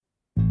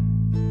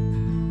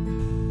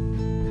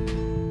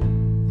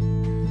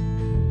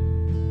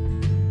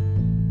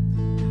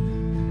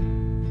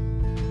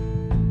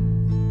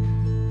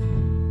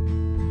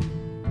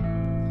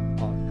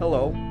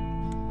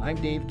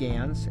I'm Dave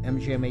Gans,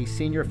 MGMA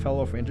Senior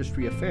Fellow for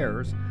Industry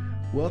Affairs,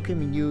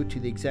 welcoming you to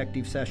the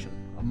Executive Session,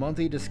 a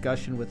monthly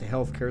discussion with a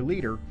healthcare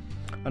leader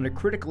on a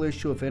critical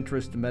issue of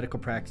interest to medical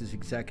practice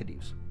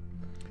executives.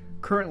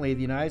 Currently,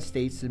 the United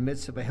States is in the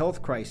midst of a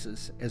health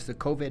crisis as the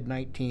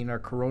COVID-19 or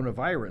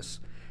coronavirus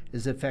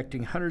is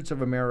affecting hundreds of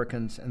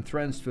Americans and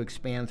threatens to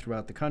expand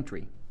throughout the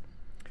country.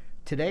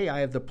 Today,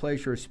 I have the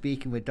pleasure of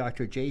speaking with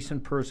Dr.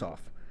 Jason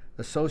Persoff,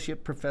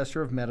 Associate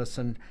Professor of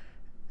Medicine,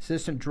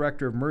 Assistant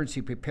Director of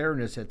Emergency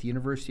Preparedness at the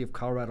University of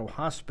Colorado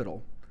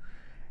Hospital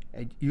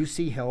at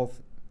UC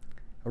Health,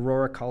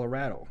 Aurora,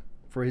 Colorado,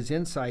 for his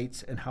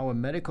insights on how a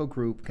medical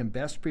group can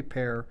best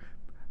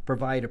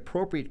provide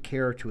appropriate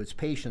care to its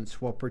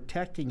patients while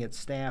protecting its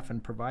staff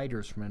and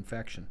providers from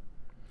infection.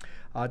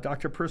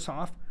 Dr.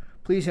 Persoff,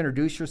 please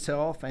introduce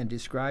yourself and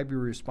describe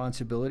your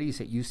responsibilities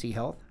at UC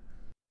Health.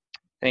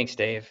 Thanks,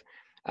 Dave.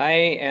 I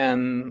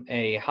am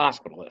a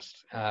hospitalist,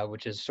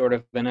 which is sort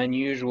of an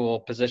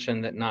unusual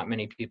position that not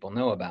many people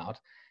know about.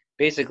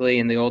 Basically,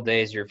 in the old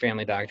days, your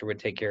family doctor would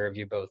take care of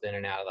you both in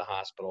and out of the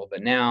hospital.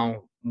 But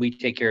now we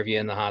take care of you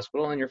in the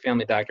hospital and your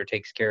family doctor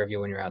takes care of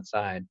you when you're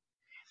outside.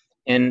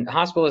 And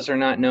hospitalists are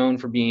not known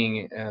for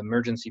being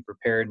emergency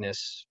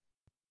preparedness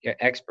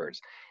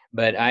experts.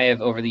 But I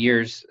have, over the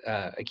years,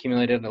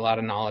 accumulated a lot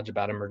of knowledge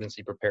about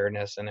emergency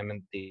preparedness, and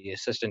I'm the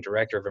Assistant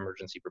Director of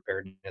Emergency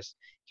Preparedness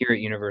here at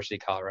University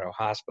of Colorado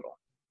Hospital.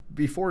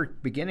 Before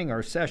beginning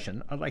our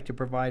session, I'd like to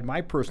provide my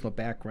personal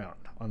background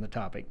on the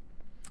topic.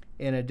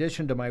 In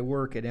addition to my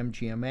work at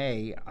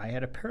MGMA, I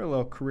had a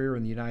parallel career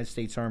in the United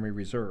States Army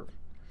Reserve,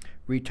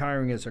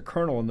 retiring as a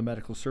colonel in the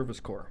Medical Service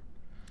Corps.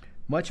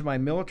 Much of my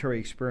military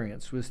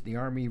experience was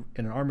in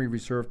an Army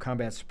Reserve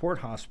Combat Support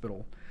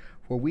Hospital,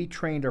 where we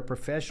trained our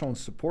professional and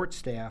support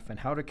staff on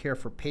how to care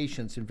for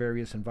patients in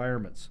various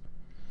environments.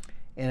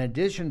 In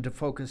addition to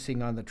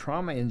focusing on the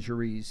trauma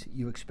injuries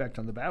you expect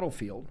on the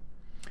battlefield,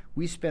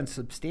 we spent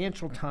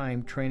substantial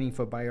time training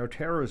for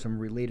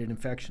bioterrorism-related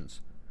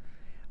infections.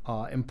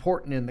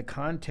 Important in the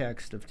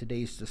context of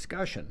today's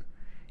discussion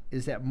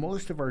is that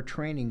most of our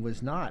training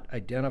was not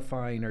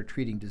identifying or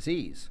treating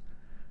disease,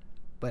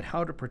 but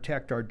how to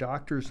protect our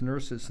doctors,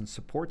 nurses, and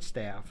support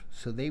staff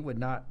so they would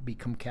not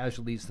become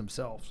casualties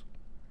themselves.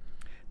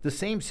 The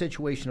same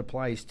situation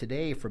applies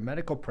today for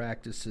medical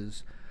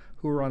practices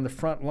who are on the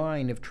front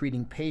line of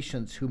treating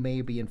patients who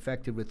may be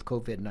infected with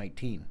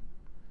COVID-19.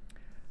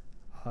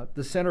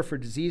 The Center for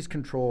Disease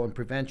Control and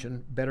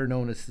Prevention, better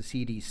known as the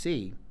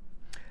CDC,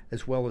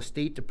 as well as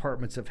state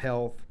departments of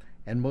health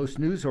and most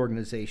news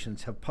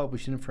organizations have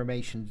published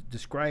information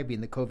describing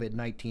the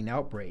COVID-19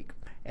 outbreak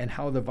and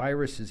how the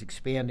virus is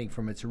expanding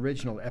from its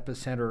original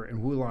epicenter in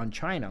Wuhan,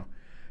 China,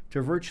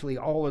 to virtually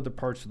all other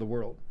parts of the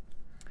world.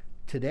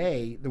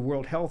 Today, the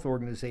World Health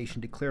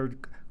Organization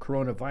declared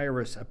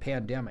coronavirus a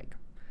pandemic,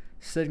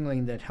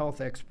 signaling that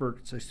health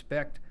experts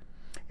expect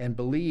and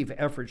believe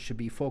efforts should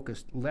be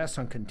focused less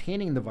on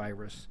containing the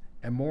virus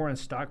and more on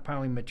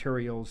stockpiling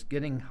materials,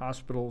 getting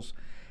hospitals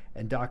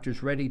and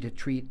doctors ready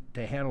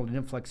to handle an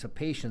influx of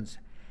patients,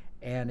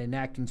 and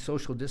enacting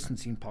social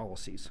distancing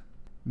policies.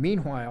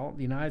 Meanwhile,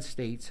 the United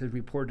States has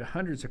reported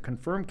hundreds of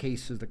confirmed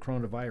cases of the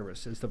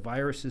coronavirus as the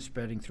virus is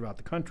spreading throughout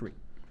the country.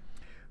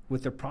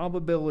 With the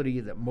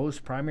probability that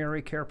most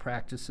primary care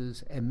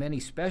practices and many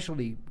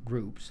specialty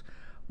groups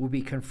will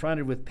be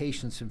confronted with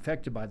patients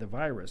infected by the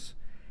virus,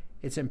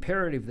 it's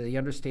imperative that they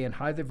understand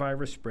how the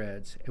virus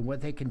spreads and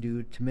what they can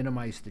do to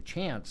minimize the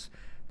chance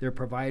their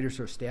providers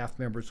or staff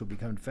members will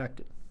become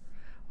infected.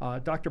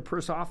 Dr.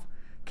 Persoff,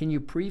 can you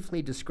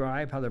briefly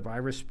describe how the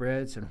virus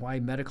spreads and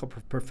why medical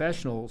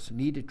professionals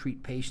need to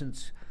treat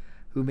patients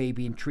who may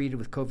be treated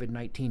with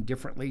COVID-19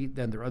 differently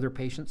than their other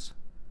patients?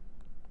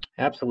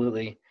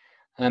 Absolutely.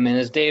 And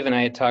as Dave and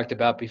I had talked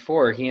about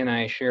before, he and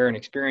I share an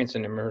experience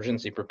in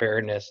emergency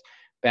preparedness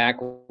back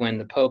when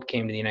the Pope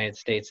came to the United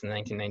States in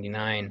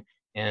 1999.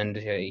 And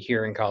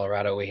here in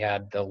Colorado, we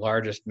had the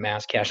largest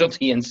mass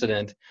casualty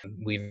incident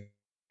we've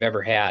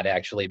ever had,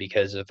 actually,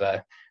 because of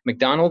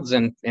McDonald's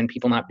and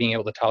people not being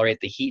able to tolerate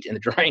the heat and the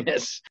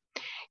dryness.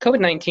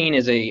 COVID-19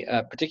 is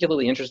a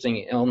particularly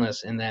interesting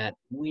illness in that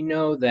we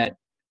know that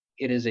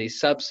it is a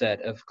subset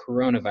of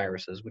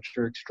coronaviruses, which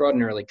are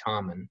extraordinarily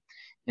common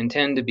and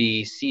tend to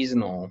be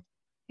seasonal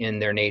in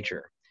their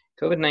nature.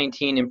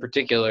 COVID-19 in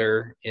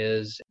particular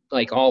is,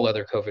 like all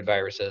other COVID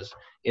viruses,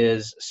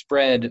 is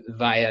spread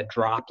via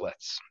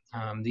droplets.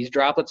 These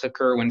droplets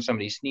occur when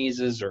somebody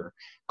sneezes or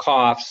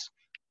coughs.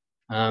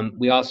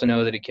 We also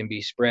know that it can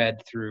be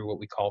spread through what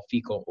we call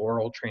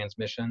fecal-oral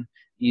transmission.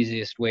 The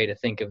easiest way to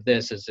think of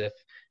this is if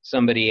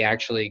somebody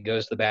actually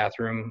goes to the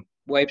bathroom,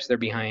 wipes their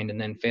behind, and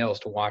then fails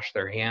to wash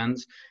their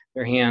hands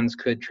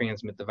could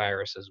transmit the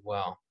virus as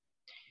well.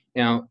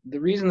 Now, the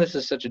reason this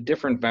is such a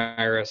different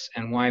virus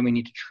and why we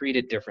need to treat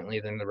it differently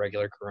than the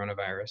regular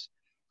coronavirus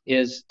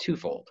is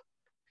twofold.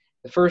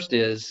 The first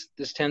is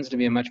this tends to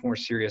be a much more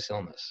serious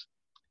illness.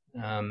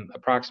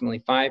 Approximately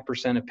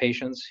 5% of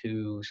patients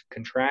who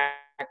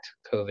contract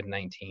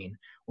COVID-19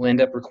 will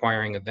end up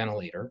requiring a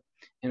ventilator,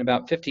 and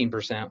about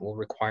 15% will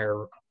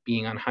require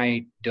being on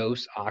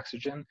high-dose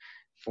oxygen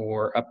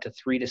for up to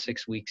 3 to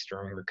 6 weeks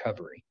during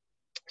recovery.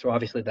 So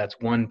obviously that's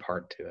one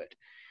part to it.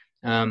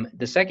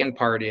 The second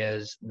part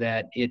is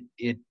that it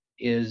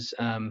is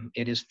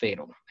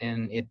fatal,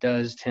 and it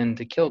does tend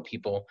to kill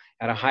people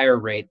at a higher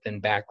rate than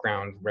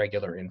background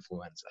regular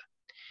influenza.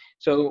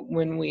 So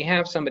when we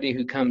have somebody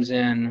who comes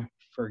in,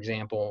 for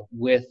example,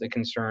 with the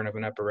concern of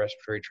an upper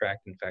respiratory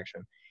tract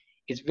infection,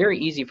 it's very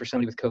easy for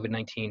somebody with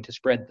COVID-19 to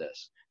spread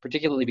this,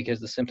 particularly because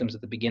the symptoms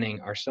at the beginning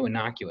are so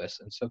innocuous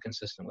and so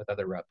consistent with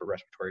other upper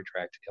respiratory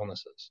tract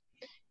illnesses.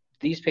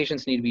 These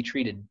patients need to be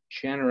treated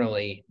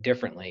generally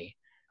differently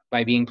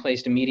by being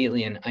placed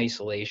immediately in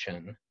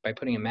isolation, by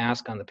putting a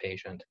mask on the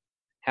patient,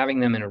 having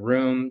them in a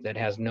room that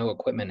has no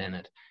equipment in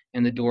it,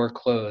 and the door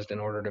closed in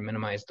order to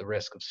minimize the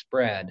risk of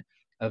spread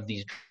of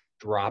these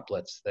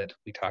droplets that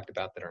we talked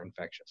about that are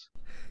infectious.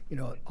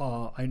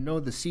 I know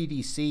the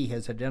CDC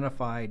has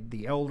identified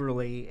the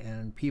elderly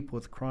and people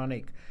with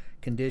chronic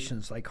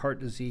conditions like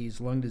heart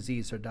disease, lung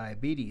disease, or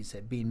diabetes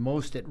as being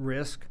most at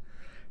risk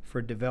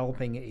for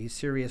developing a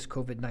serious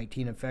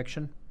COVID-19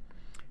 infection.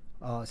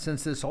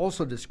 Since this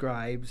also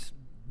describes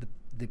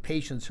the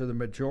patients who are the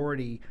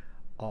majority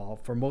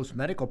for most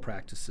medical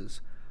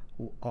practices,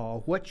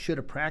 what should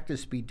a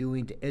practice be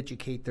doing to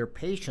educate their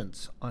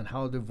patients on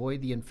how to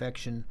avoid the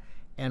infection,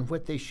 and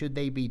what should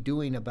they be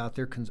doing about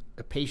their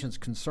patients'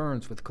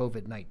 concerns with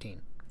COVID-19?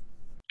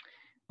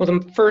 Well,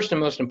 the first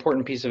and most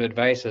important piece of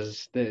advice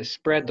is to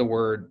spread the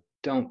word,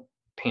 don't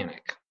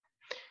panic.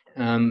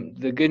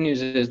 The good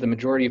news is the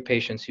majority of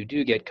patients who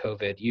do get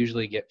COVID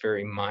usually get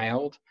very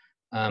mild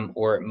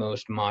or at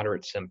most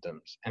moderate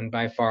symptoms. And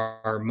by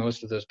far,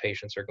 most of those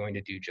patients are going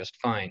to do just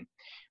fine.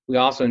 We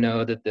also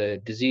know that the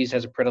disease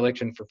has a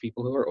predilection for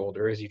people who are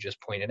older, as you just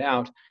pointed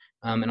out,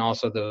 and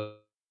also those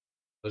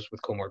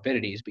with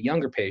comorbidities, but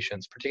younger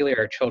patients, particularly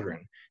our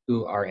children,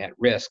 who are at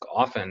risk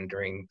often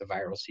during the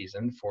viral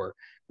season for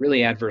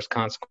really adverse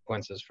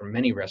consequences from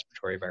many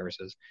respiratory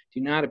viruses, do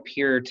not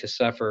appear to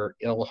suffer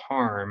ill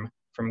harm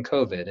from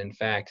COVID. In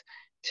fact,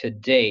 to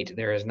date,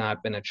 there has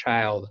not been a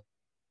child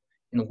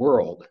in the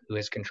world who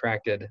has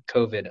contracted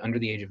COVID under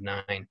the age of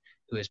 9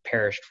 who has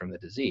perished from the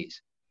disease.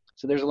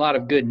 So there's a lot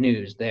of good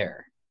news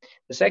there.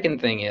 The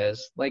second thing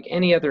is, like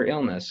any other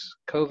illness,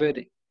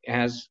 COVID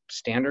has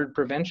standard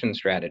prevention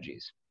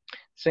strategies. The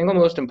single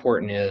most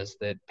important is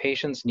that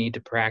patients need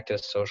to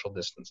practice social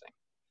distancing.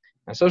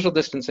 Now, social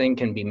distancing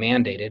can be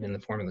mandated in the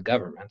form of the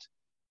government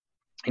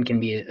and can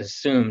be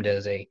assumed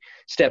as a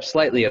step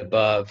slightly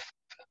above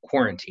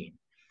quarantine.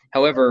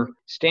 However,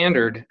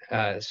 standard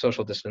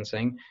social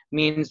distancing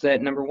means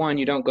that, number one,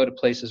 you don't go to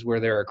places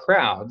where there are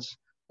crowds,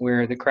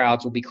 where the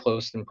crowds will be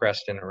close and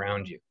pressed in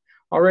around you.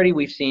 Already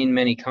we've seen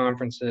many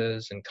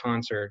conferences and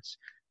concerts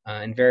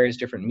and various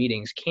different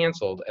meetings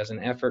canceled as an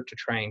effort to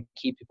try and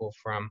keep people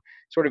from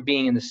sort of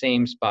being in the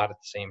same spot at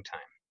the same time.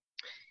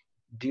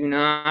 Do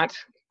not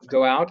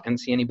go out and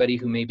see anybody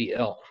who may be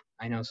ill.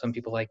 I know some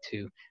people like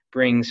to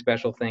bring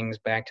special things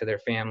back to their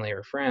family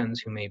or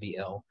friends who may be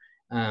ill,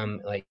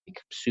 like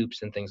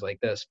soups and things like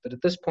this. But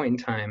at this point in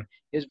time,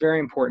 it is very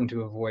important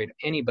to avoid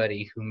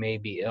anybody who may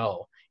be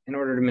ill in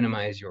order to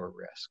minimize your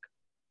risk.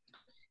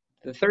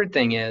 The third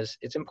thing is,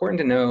 it's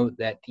important to know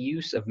that the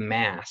use of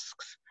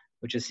masks,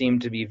 which has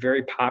seemed to be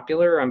very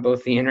popular on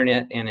both the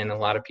internet and in a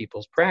lot of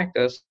people's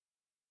practice,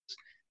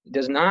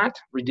 does not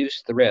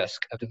reduce the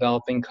risk of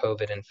developing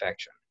COVID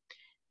infection.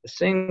 The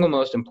single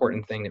most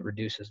important thing that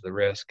reduces the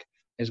risk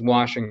is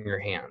washing your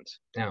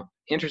hands. Now,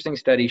 interesting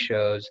study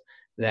shows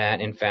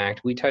that, in fact,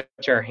 we touch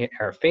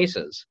our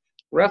faces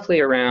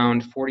roughly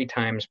around 40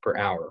 times per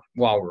hour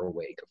while we're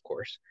awake, of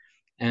course.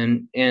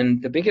 And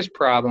the biggest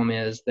problem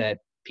is that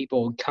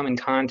people come in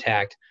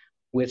contact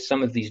with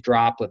some of these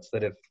droplets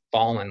that have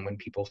fallen when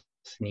people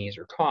sneeze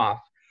or cough.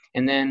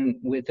 And then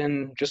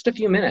within just a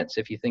few minutes,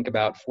 if you think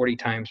about 40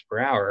 times per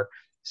hour,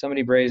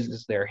 somebody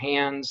raises their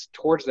hands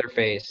towards their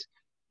face,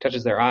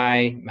 touches their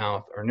eye,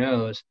 mouth, or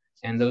nose,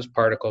 and those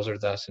particles are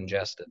thus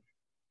ingested.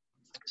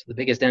 So the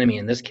biggest enemy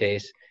in this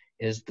case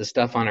is the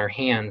stuff on our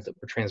hands that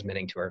we're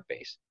transmitting to our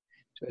face.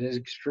 So it is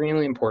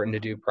extremely important to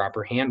do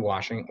proper hand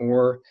washing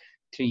or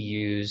to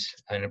use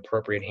an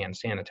appropriate hand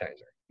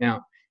sanitizer.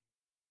 Now,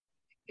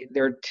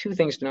 there are two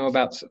things to know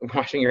about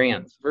washing your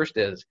hands. First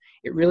is,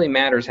 it really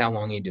matters how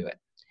long you do it.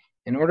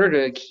 In order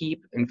to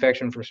keep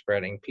infection from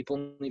spreading,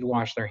 people need to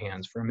wash their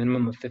hands for a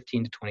minimum of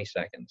 15 to 20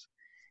 seconds.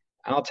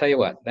 I'll tell you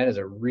what, that is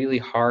a really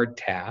hard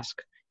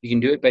task. You can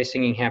do it by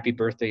singing happy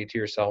birthday to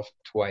yourself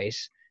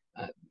twice,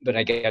 but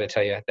I got to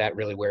tell you, that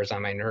really wears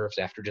on my nerves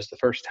after just the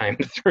first time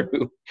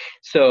through.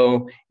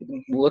 So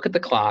look at the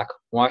clock,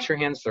 wash your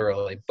hands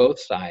thoroughly, both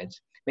sides.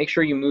 Make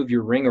sure you move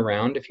your ring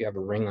around if you have a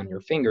ring on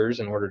your fingers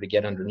in order to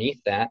get underneath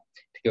that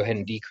to go ahead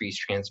and decrease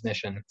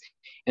transmission.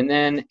 And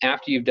then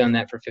after you've done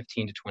that for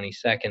 15 to 20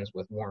 seconds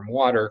with warm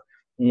water,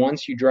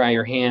 once you dry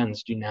your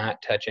hands, do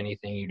not touch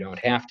anything you don't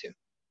have to.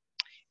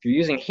 If you're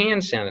using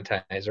hand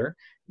sanitizer,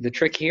 the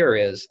trick here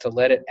is to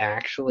let it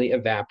actually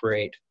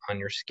evaporate on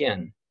your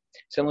skin.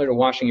 Similar to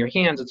washing your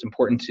hands, it's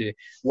important to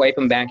wipe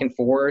them back and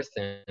forth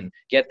and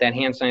get that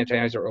hand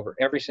sanitizer over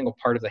every single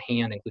part of the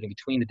hand, including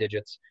between the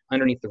digits,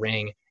 underneath the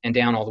ring, and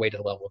down all the way to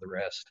the level of the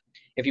wrist.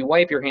 If you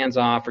wipe your hands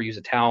off or use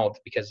a towel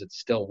because it's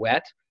still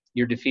wet,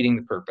 you're defeating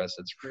the purpose.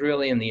 It's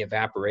really in the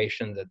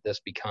evaporation that this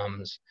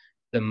becomes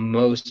the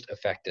most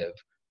effective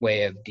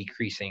way of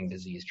decreasing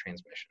disease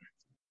transmission.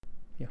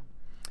 Yeah.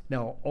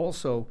 Now,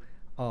 also,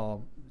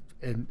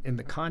 in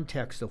the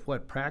context of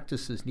what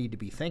practices need to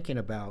be thinking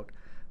about,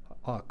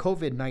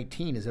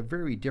 COVID-19 is a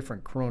very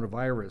different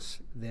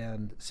coronavirus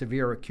than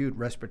severe acute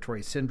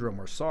respiratory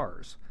syndrome or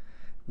SARS,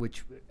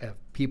 which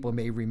people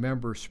may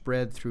remember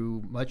spread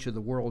through much of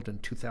the world in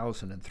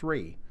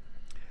 2003.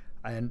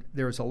 And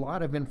there's a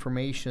lot of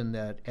information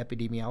that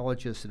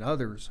epidemiologists and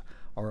others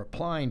are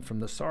applying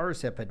from the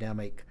SARS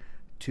epidemic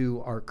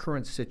to our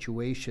current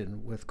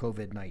situation with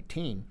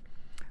COVID-19.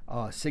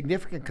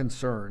 Significant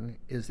concern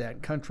is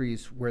that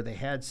countries where they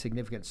had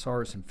significant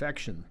SARS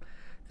infection,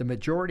 the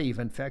majority of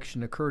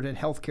infection occurred in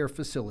healthcare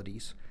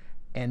facilities,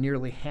 and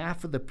nearly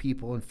half of the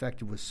people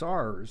infected with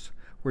SARS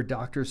were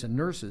doctors and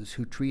nurses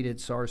who treated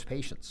SARS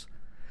patients.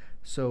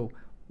 So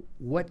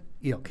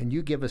can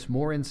you give us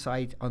more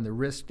insight on the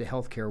risk to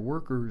healthcare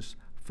workers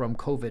from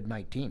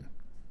COVID-19?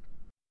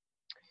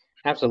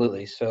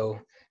 Absolutely. So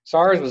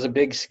SARS was a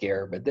big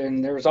scare, but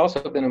then there's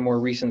also been a more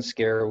recent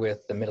scare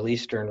with the Middle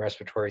Eastern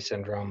respiratory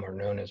syndrome, or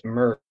known as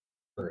MERS.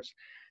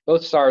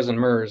 Both SARS and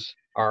MERS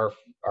are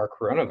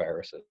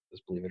coronaviruses,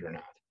 believe it or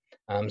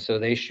not. So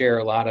they share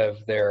a lot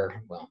of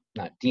their, well,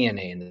 not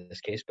DNA in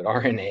this case, but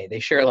RNA. They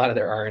share a lot of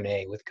their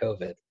RNA with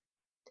COVID.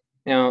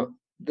 Now,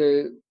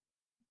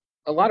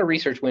 a lot of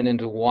research went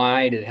into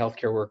why did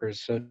healthcare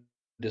workers so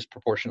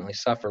disproportionately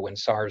suffer when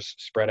SARS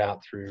spread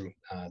out through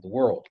the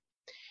world.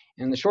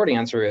 And the short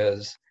answer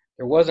is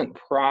there wasn't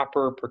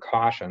proper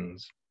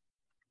precautions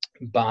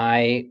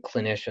by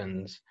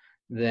clinicians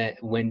that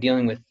when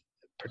dealing with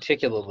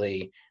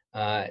particularly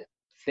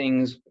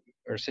things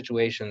or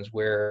situations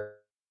where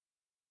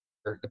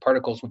the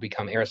particles will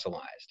become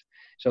aerosolized.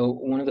 So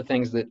one of the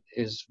things that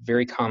is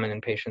very common in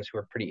patients who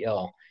are pretty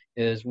ill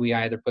is we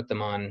either put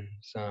them on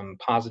some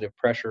positive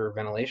pressure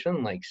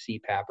ventilation like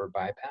CPAP or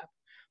BiPAP,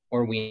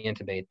 or we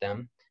intubate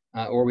them,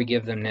 or we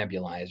give them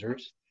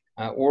nebulizers,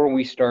 or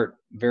we start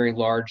very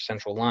large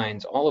central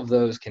lines. All of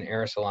those can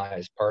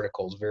aerosolize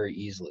particles very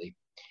easily.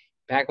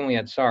 Back when we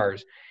had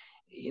SARS,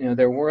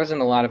 there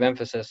wasn't a lot of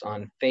emphasis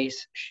on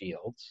face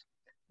shields,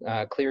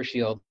 clear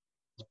shields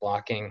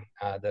blocking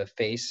the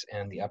face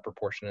and the upper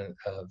portion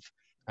of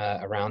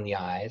around the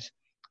eyes.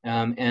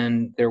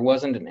 And there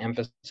wasn't an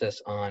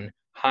emphasis on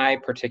high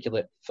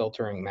particulate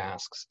filtering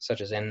masks,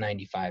 such as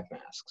N95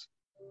 masks.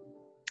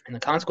 And the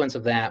consequence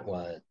of that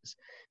was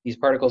these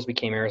particles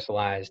became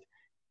aerosolized.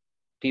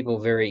 People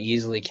very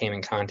easily came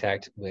in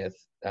contact with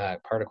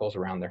particles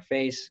around their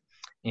face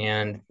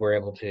and were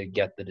able to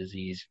get the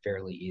disease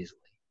fairly easily.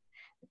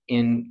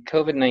 In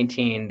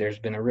COVID-19, there's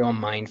been a real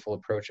mindful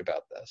approach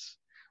about this.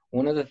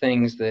 One of the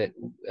things that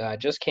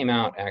just came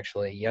out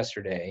actually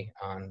yesterday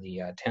on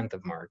the 10th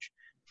of March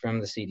from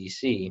the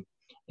CDC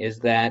is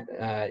that,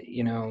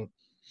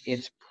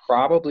 it's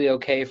probably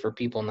okay for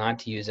people not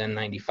to use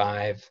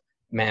N95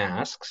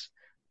 masks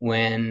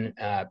when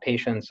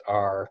patients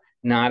are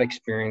not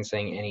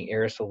experiencing any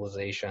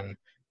aerosolization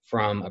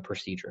from a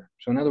procedure.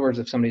 So in other words,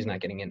 if somebody's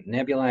not getting a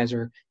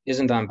nebulizer,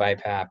 isn't on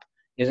BiPAP,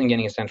 isn't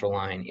getting a central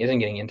line, isn't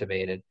getting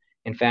intubated,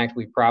 in fact,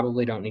 we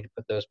probably don't need to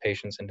put those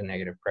patients into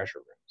negative pressure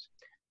rooms.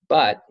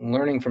 But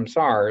learning from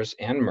SARS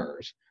and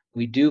MERS,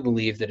 we do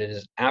believe that it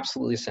is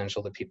absolutely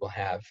essential that people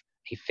have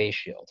a face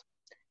shield.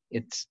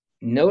 It's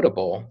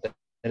notable that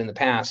in the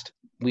past,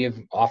 we have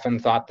often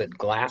thought that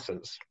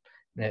glasses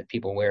that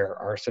people wear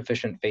are a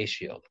sufficient face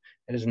shield.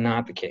 That is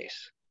not the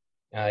case.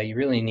 You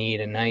really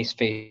need a nice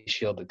face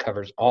shield that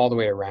covers all the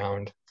way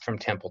around from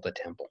temple to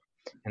temple.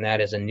 And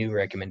that is a new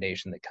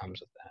recommendation that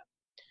comes with that.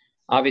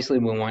 Obviously,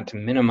 we want to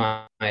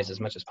minimize as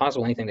much as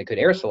possible anything that could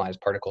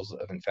aerosolize particles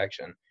of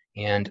infection,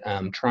 and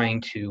trying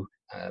to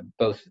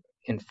both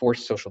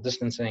enforce social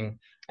distancing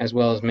as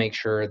well as make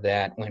sure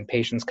that when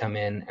patients come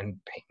in and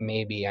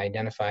may be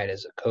identified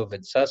as a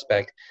COVID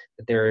suspect,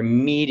 that they're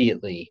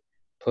immediately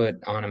put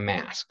on a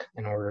mask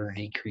in order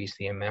to decrease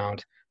the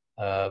amount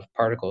of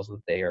particles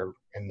that they are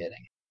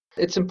emitting.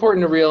 It's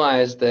important to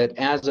realize that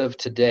as of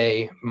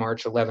today,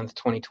 March 11th,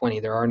 2020,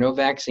 there are no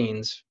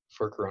vaccines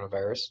for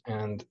coronavirus,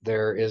 and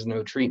there is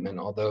no treatment,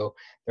 although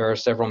there are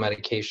several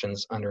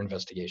medications under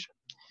investigation.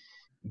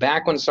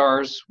 Back when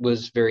SARS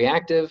was very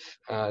active,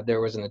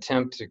 there was an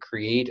attempt to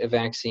create a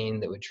vaccine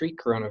that would treat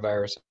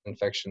coronavirus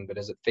infection, but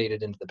as it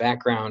faded into the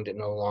background, it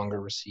no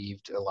longer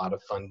received a lot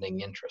of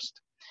funding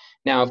interest.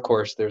 Now, of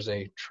course, there's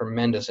a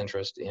tremendous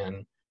interest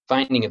in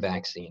finding a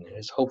vaccine, and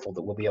it's hopeful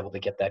that we'll be able to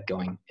get that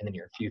going in the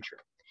near future.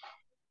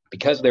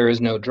 Because there is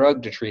no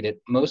drug to treat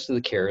it, most of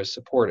the care is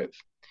supportive.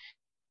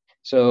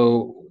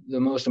 So the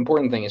most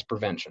important thing is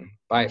prevention,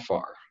 by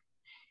far.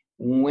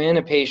 When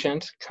a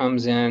patient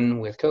comes in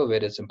with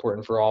COVID, it's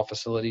important for all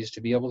facilities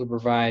to be able to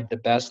provide the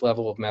best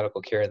level of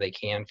medical care they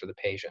can for the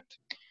patient.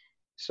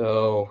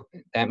 So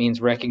that means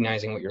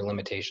recognizing what your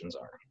limitations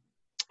are.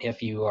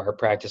 If you are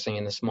practicing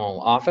in a small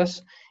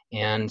office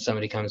and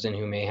somebody comes in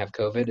who may have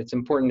COVID, it's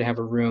important to have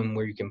a room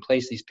where you can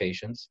place these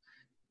patients,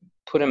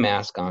 put a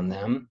mask on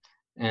them,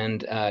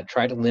 and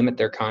try to limit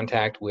their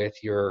contact with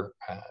your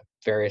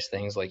various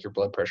things like your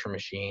blood pressure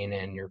machine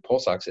and your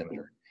pulse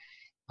oximeter.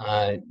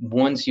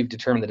 Once you've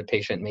determined that a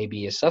patient may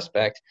be a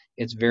suspect,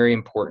 it's very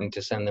important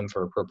to send them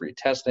for appropriate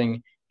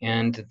testing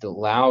and to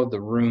allow the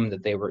room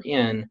that they were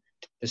in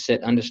to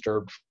sit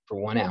undisturbed for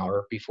 1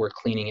 hour before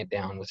cleaning it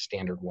down with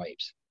standard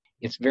wipes.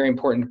 It's very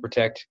important to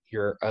protect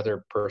your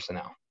other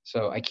personnel.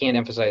 So I can't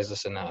emphasize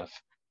this enough.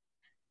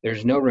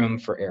 There's no room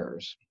for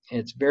errors.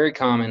 It's very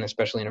common,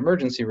 especially in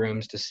emergency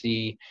rooms, to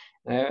see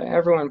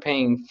everyone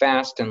playing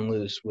fast and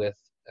loose with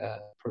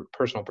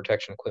personal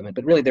protection equipment,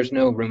 but really there's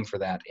no room for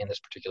that in this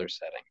particular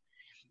setting.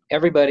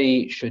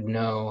 Everybody should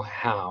know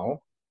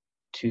how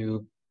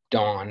to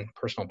don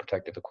personal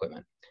protective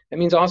equipment. That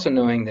means also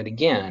knowing that,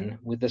 again,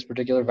 with this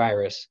particular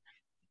virus,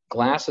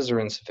 glasses are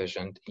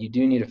insufficient. You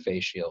do need a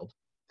face shield.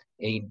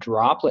 A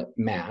droplet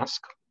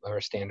mask or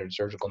a standard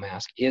surgical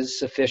mask is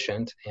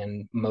sufficient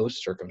in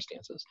most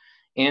circumstances.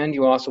 And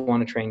you also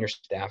want to train your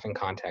staff in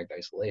contact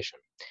isolation.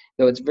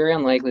 Though it's very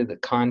unlikely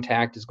that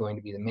contact is going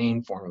to be the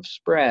main form of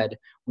spread,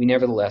 we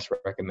nevertheless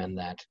recommend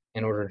that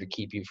in order to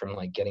keep you from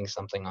getting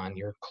something on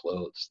your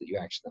clothes that you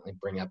accidentally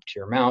bring up to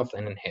your mouth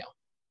and inhale.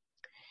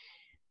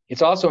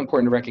 It's also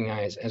important to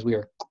recognize, as we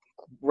are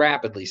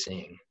rapidly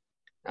seeing,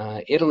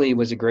 Italy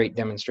was a great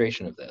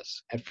demonstration of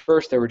this. At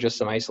first, there were just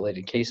some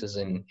isolated cases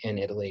in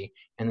Italy,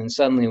 and then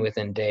suddenly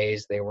within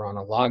days, they were on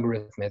a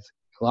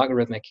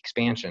logarithmic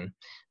expansion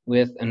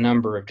with a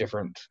number of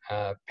different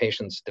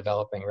patients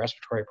developing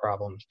respiratory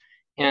problems.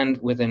 And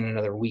within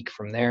another week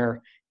from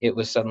there, it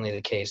was suddenly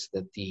the case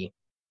that the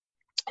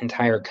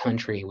entire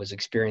country was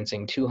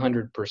experiencing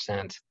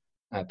 200%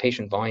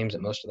 patient volumes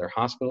at most of their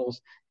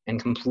hospitals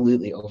and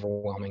completely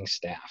overwhelming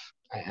staff.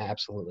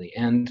 Absolutely.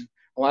 And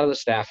a lot of the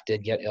staff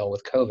did get ill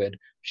with COVID,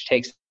 which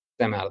takes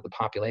them out of the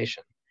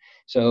population.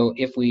 So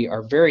if we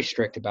are very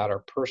strict about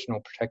our personal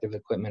protective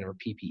equipment or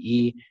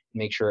PPE,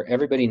 make sure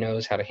everybody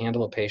knows how to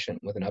handle a patient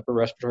with an upper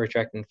respiratory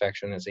tract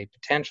infection as a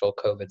potential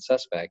COVID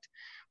suspect,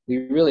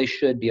 we really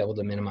should be able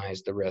to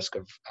minimize the risk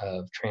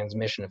of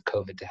transmission of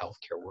COVID to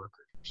healthcare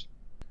workers.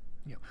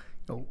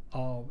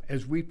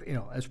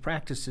 As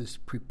practices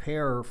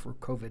prepare for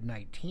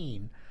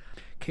COVID-19,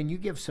 can you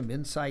give some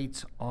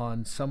insights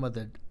on some of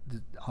the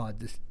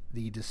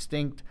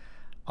distinct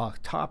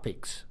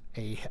topics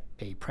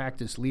a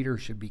practice leader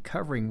should be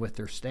covering with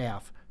their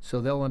staff,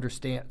 so they'll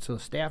understand, so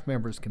staff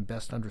members can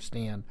best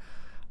understand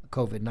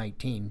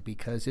COVID-19,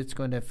 because it's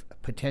going to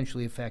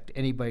potentially affect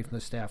anybody from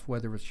the staff,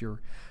 whether it's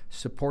your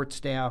support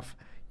staff,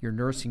 your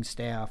nursing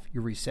staff,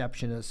 your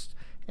receptionists,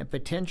 and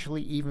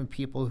potentially even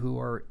people who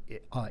are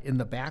in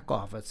the back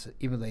office,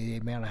 even though they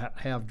may not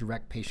have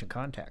direct patient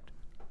contact.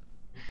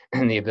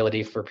 And the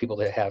ability for people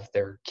to have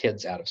their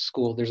kids out of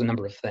school. There's a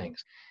number of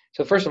things.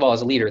 So first of all,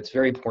 as a leader, it's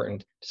very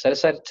important to set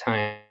aside a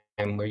time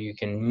where you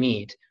can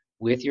meet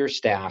with your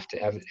staff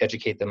to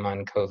educate them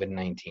on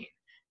COVID-19.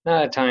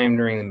 Not a time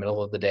during the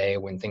middle of the day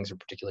when things are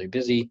particularly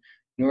busy,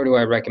 nor do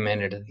I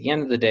recommend it at the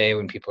end of the day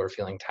when people are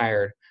feeling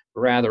tired,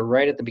 but rather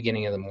right at the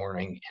beginning of the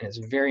morning. And it's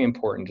very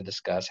important to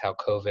discuss how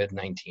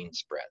COVID-19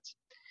 spreads.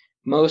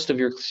 Most of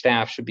your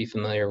staff should be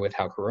familiar with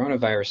how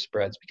coronavirus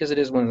spreads, because it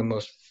is one of the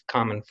most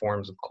common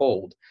forms of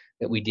cold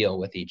that we deal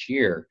with each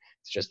year.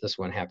 It's just this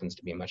one happens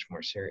to be much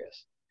more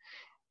serious.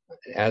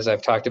 As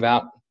I've talked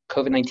about,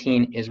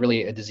 COVID-19 is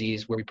really a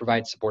disease where we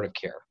provide supportive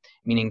care,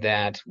 meaning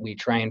that we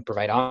try and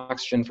provide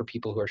oxygen for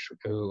people who are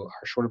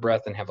short of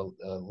breath and have a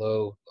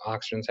low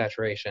oxygen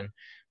saturation.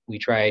 We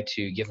try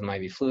to give them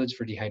IV fluids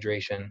for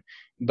dehydration,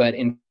 but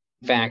in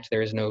fact,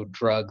 there is no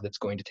drug that's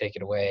going to take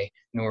it away,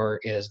 nor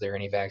is there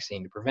any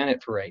vaccine to prevent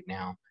it for right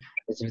now.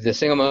 The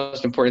single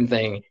most important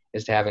thing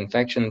is to have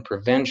infection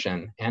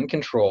prevention and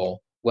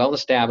control well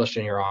established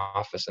in your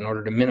office in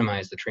order to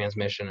minimize the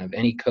transmission of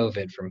any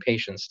COVID from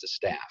patients to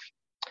staff.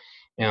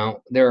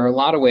 Now, there are a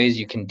lot of ways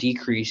you can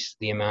decrease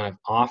the amount of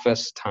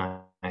office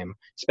time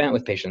spent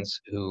with patients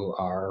who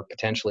are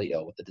potentially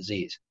ill with the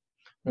disease.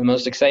 The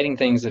most exciting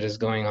things that is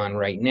going on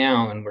right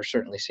now, and we're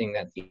certainly seeing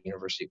that at the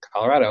University of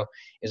Colorado,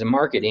 is a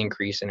marked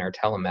increase in our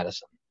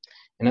telemedicine.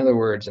 In other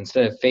words,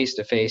 instead of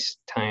face-to-face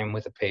time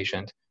with a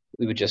patient,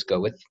 we would just go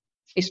with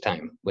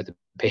FaceTime with the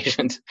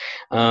patient.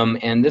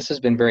 And this has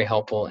been very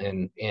helpful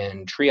in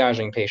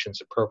triaging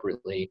patients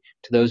appropriately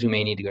to those who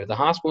may need to go to the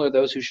hospital or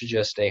those who should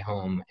just stay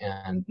home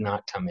and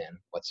not come in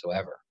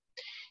whatsoever.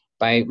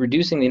 By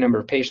reducing the number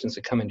of patients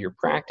that come into your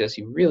practice,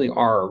 you really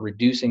are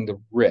reducing the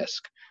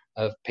risk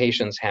of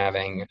patients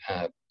having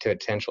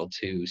potential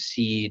to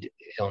seed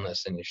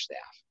illness in your staff.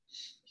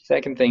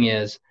 Second thing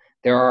is,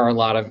 there are a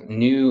lot of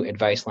new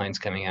advice lines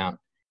coming out.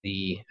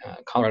 The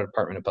Colorado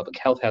Department of Public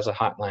Health has a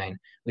hotline.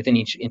 Within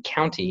each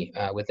county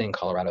within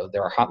Colorado,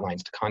 there are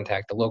hotlines to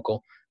contact the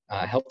local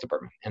health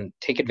department, and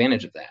take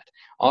advantage of that.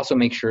 Also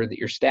make sure that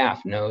your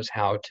staff knows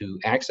how to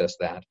access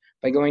that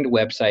by going to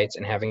websites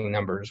and having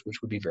numbers,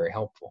 which would be very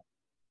helpful.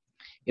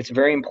 It's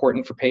very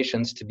important for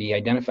patients to be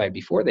identified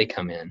before they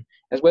come in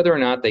as whether or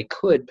not they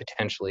could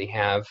potentially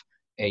have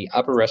a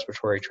upper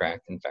respiratory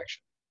tract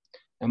infection.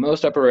 Now,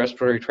 most upper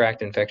respiratory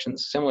tract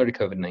infections, similar to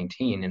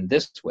COVID-19 in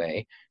this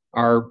way,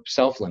 are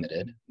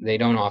self-limited. They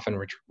don't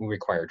often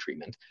require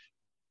treatment.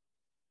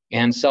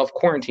 And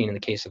self-quarantine in the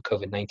case of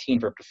COVID-19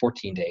 for up to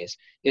 14 days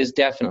is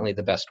definitely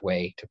the best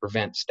way to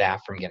prevent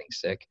staff from getting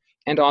sick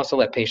and also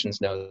let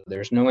patients know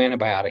there's no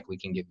antibiotic we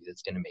can give you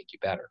that's going to make you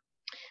better.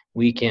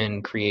 We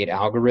can create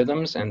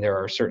algorithms, and there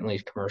are certainly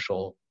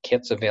commercial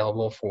kits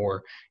available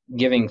for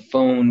giving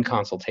phone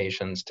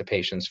consultations to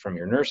patients from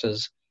your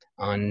nurses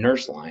on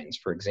nurse lines,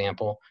 for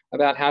example,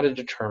 about how to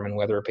determine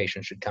whether a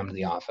patient should come to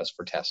the office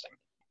for testing.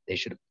 They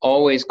should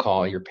always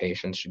call, your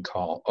patients should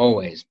call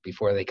always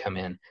before they come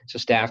in so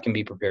staff can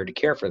be prepared to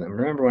care for them.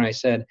 Remember when I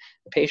said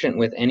a patient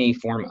with any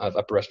form of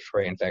upper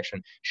respiratory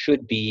infection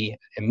should be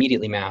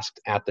immediately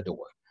masked at the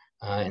door.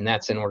 And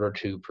that's in order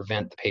to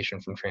prevent the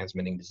patient from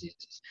transmitting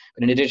diseases.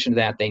 But in addition to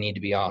that, they need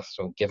to be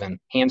also given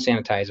hand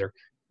sanitizer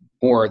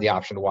or the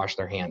option to wash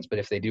their hands. But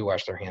if they do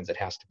wash their hands, it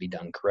has to be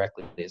done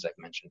correctly, as I've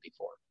mentioned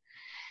before.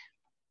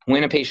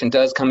 When a patient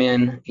does come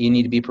in, you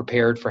need to be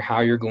prepared for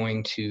how you're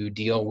going to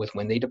deal with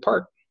when they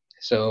depart.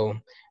 So,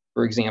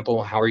 for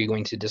example, how are you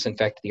going to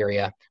disinfect the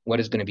area?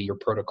 What is going to be your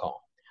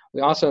protocol?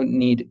 We also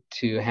need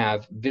to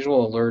have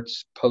visual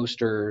alerts,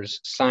 posters,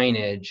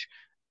 signage,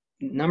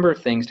 number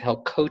of things to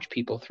help coach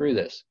people through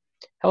this.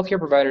 Healthcare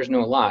providers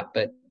know a lot,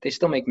 but they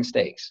still make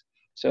mistakes.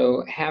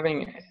 So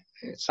having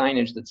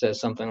signage that says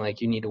something like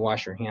you need to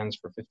wash your hands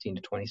for 15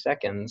 to 20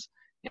 seconds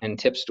and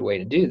tips to way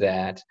to do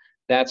that,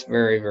 that's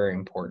very, very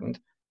important.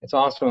 It's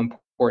also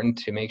important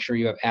to make sure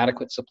you have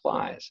adequate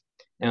supplies.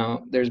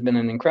 Now, there's been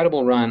an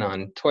incredible run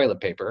on toilet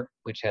paper,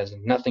 which has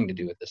nothing to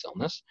do with this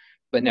illness,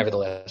 but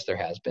nevertheless there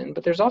has been.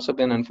 But there's also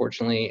been,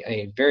 unfortunately,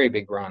 a very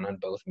big run on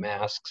both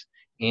masks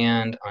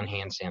and on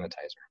hand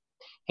sanitizer.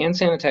 Hand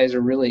sanitizer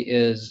really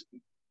is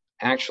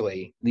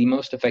actually the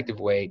most effective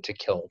way to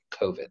kill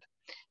COVID,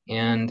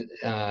 and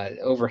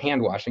over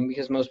hand washing,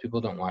 because most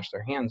people don't wash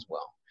their hands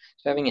well.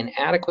 So having an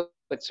adequate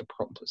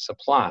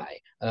supply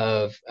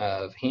of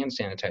hand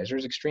sanitizer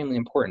is extremely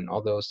important,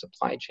 although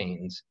supply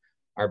chains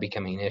are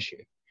becoming an issue.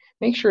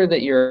 Make sure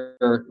that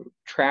your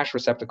trash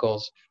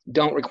receptacles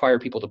don't require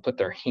people to put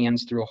their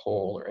hands through a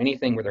hole or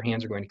anything where their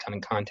hands are going to come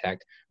in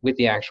contact with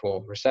the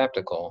actual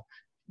receptacle,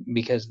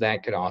 because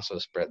that could also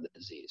spread the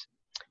disease.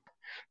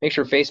 Make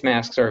sure face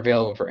masks are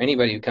available for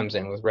anybody who comes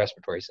in with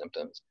respiratory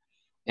symptoms.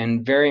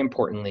 And very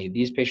importantly,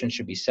 these patients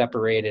should be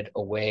separated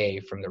away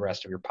from the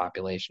rest of your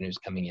population who's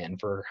coming in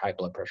for high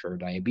blood pressure or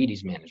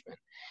diabetes management.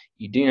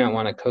 You do not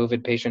want a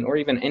COVID patient or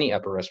even any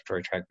upper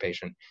respiratory tract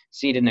patient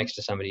seated next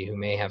to somebody who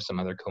may have some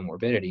other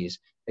comorbidities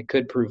that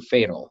could prove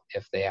fatal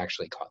if they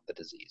actually caught the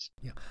disease.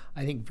 Yeah,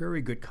 I think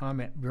very good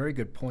comment, very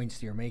good points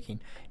that you're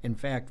making. In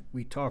fact,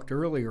 we talked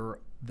earlier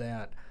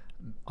that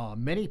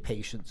many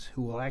patients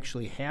who will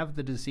actually have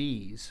the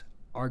disease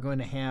are going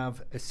to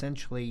have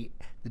essentially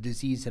the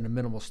disease in a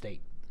minimal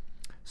state.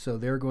 So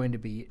they're going to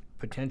be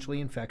potentially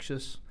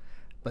infectious,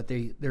 but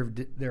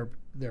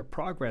their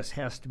progress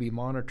has to be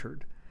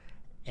monitored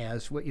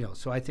as what,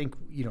 so I think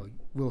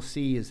we'll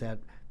see is that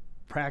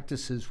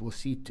practices will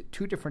see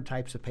two different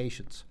types of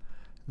patients: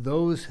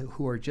 those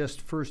who are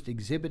just first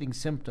exhibiting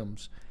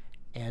symptoms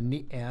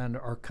and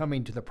are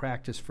coming to the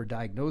practice for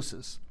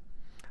diagnosis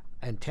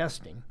and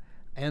testing,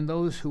 and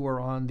those who are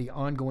on the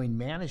ongoing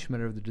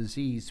management of the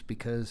disease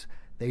because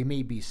they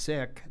may be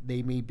sick,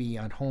 they may be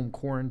on home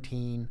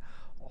quarantine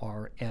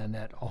and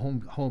at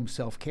home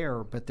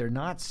self-care, but they're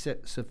not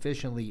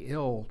sufficiently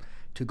ill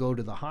to go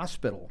to the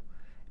hospital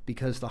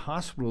because the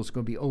hospital is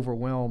going to be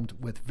overwhelmed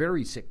with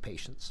very sick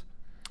patients.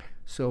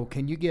 So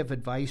can you give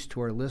advice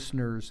to our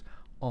listeners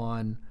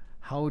on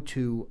how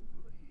to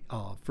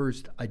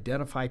first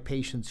identify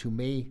patients who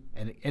may,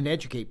 and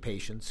educate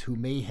patients who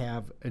may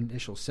have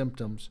initial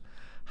symptoms,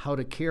 how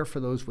to care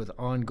for those with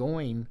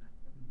ongoing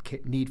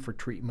need for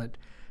treatment,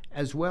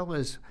 as well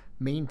as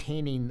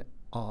maintaining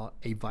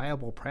a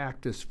viable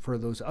practice for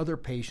those other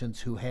patients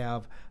who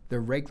have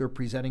their regular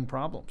presenting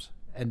problems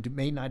and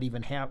may not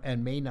even have,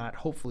 and may not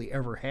hopefully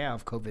ever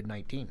have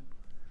COVID-19?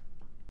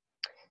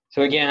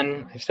 So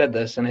again, I've said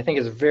this, and I think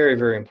it's very,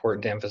 very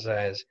important to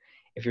emphasize,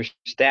 if your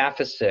staff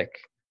is sick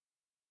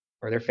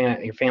or your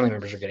family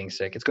members are getting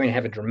sick, it's going to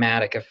have a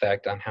dramatic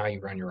effect on how you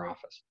run your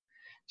office.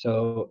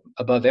 So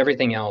above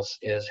everything else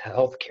is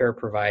healthcare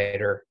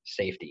provider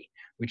safety,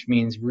 which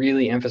means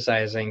really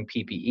emphasizing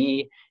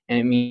PPE, and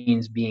it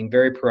means being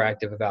very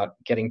proactive about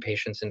getting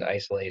patients into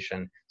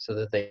isolation so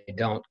that they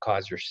don't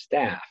cause your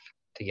staff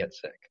to get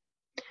sick.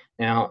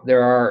 Now,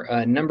 there are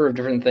a number of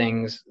different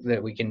things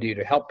that we can do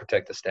to help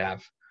protect the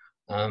staff.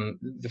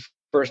 The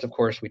first, of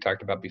course, we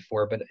talked about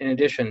before, but in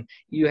addition,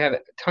 you have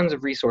tons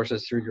of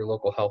resources through your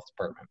local health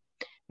department.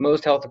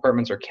 Most health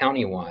departments are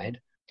county-wide.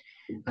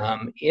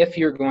 If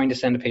you're going to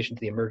send a patient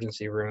to the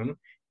emergency room,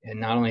 and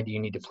not only do you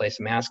need to place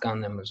a mask on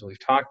them, as we've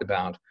talked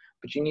about,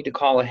 but you need to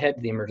call ahead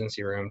to the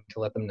emergency room to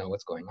let them know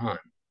what's going on.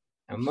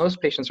 Now,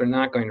 most patients are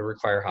not going to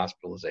require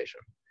hospitalization.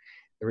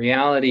 The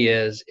reality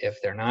is,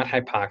 if they're not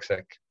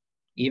hypoxic,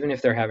 even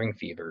if they're having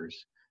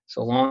fevers,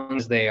 so long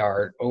as they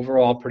are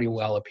overall pretty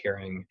well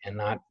appearing and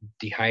not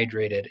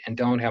dehydrated and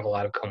don't have a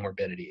lot of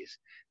comorbidities,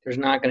 there's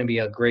not going to be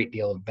a great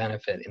deal of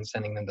benefit in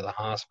sending them to the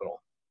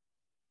hospital.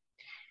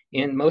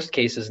 In most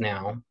cases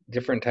now,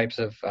 different types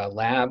of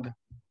lab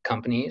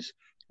companies,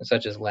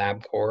 such as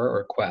LabCorp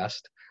or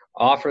Quest,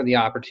 offer the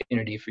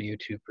opportunity for you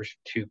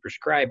to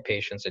prescribe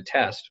patients a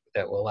test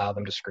that will allow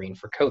them to screen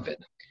for COVID.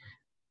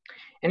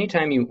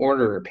 Anytime you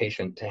order a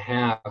patient to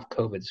have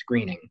COVID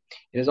screening,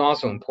 it is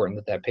also important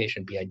that that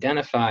patient be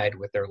identified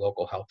with their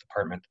local health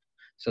department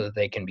so that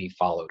they can be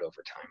followed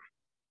over time.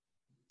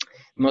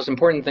 The most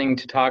important thing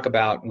to talk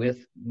about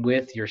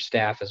with your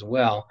staff as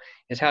well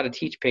is how to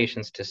teach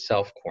patients to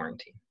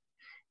self-quarantine.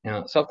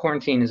 Now,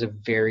 self-quarantine is a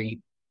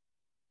very,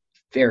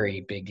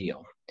 very big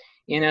deal.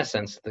 In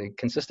essence, the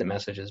consistent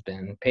message has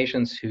been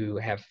patients who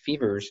have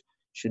fevers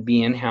should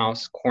be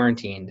in-house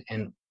quarantined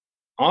and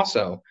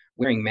also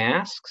wearing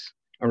masks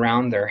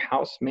around their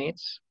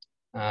housemates,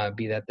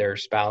 be that their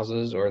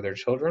spouses or their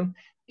children,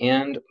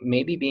 and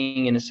maybe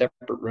being in a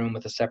separate room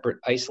with a separate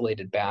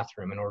isolated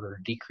bathroom in order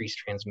to decrease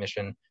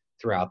transmission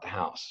throughout the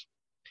house.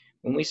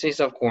 When we say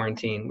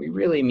self-quarantine, we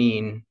really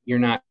mean you're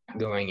not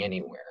going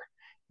anywhere.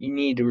 You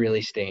need to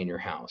really stay in your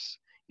house.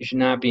 You should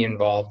not be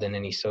involved in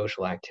any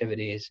social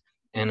activities,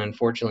 and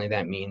unfortunately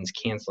that means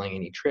canceling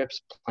any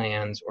trips,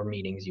 plans, or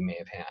meetings you may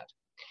have had.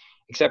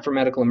 Except for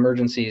medical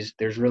emergencies,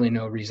 there's really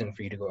no reason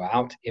for you to go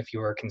out if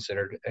you are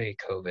considered a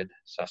COVID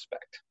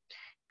suspect.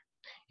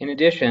 In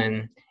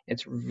addition,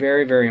 it's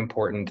very, very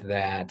important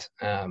that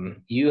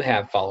you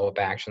have follow-up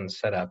actions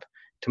set up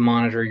to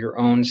monitor your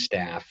own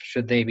staff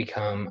should they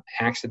become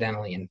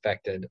accidentally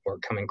infected or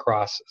come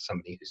across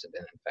somebody who's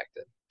been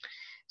infected.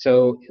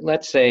 So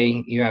let's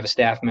say you have a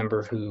staff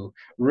member who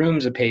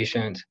rooms a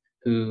patient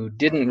who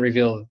didn't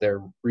reveal that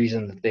their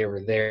reason that they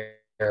were there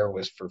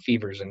was for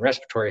fevers and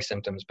respiratory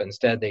symptoms, but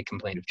instead they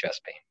complained of chest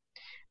pain.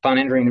 Upon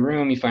entering the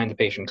room, you find the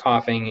patient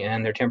coughing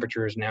and their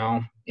temperature is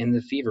now in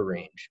the fever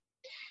range.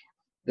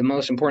 The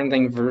most important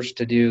thing first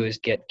to do is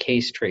get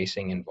case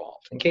tracing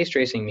involved. And case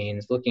tracing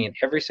means looking at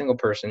every single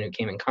person who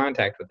came in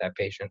contact with that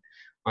patient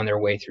on their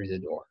way through the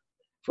door.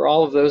 For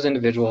all of those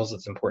individuals,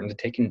 it's important to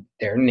take in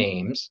their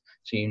names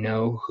so you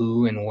know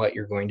who and what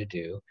you're going to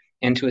do,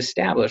 and to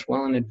establish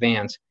well in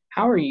advance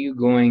how are you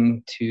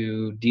going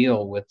to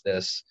deal with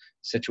this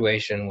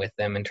situation with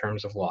them in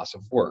terms of loss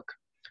of work.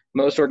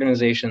 Most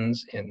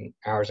organizations, and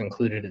ours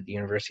included at the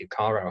University of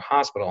Colorado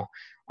Hospital,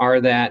 are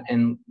that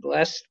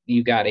unless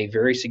you got a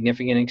very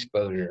significant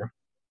exposure,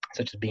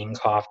 such as being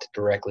coughed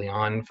directly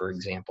on, for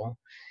example,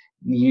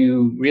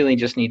 you really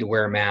just need to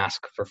wear a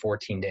mask for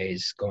 14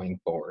 days going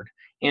forward,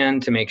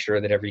 and to make sure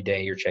that every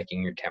day you're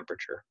checking your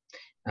temperature.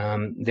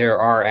 There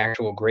are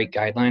actual great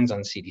guidelines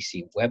on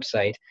CDC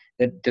website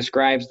that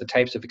describes the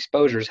types of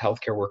exposures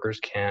healthcare workers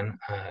can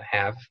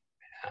have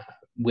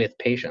with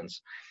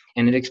patients,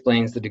 and it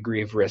explains the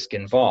degree of risk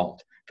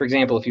involved. For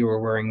example, if you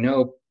were wearing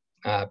no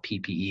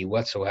PPE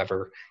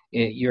whatsoever,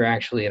 you're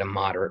actually at a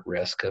moderate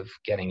risk of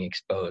getting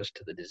exposed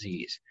to the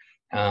disease.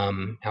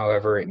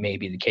 However, it may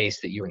be the case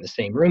that you're in the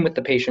same room with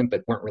the patient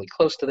but weren't really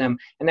close to them,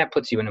 and that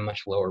puts you in a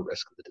much lower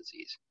risk of the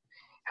disease.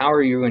 How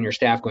are you and your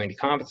staff going to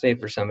compensate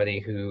for somebody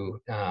who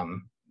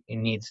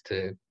needs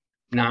to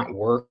not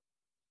work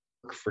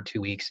for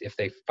 2 weeks if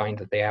they find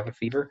that they have a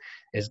fever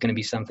is going to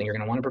be something you're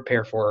going to want to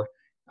prepare for,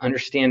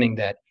 understanding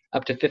that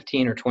up to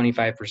 15 or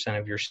 25%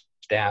 of your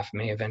staff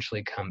may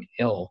eventually come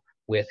ill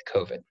with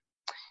COVID.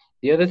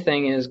 The other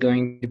thing is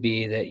going to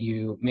be that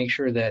you make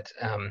sure that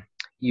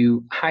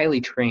you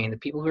highly train the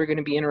people who are going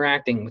to be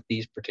interacting with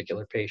these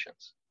particular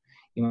patients.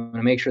 You want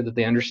to make sure that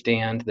they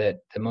understand that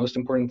the most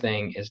important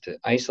thing is to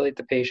isolate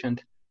the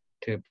patient,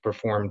 to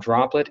perform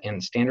droplet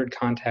and standard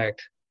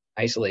contact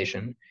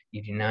isolation.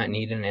 You do not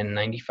need an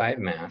N95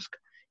 mask,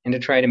 and to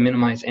try to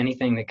minimize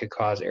anything that could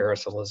cause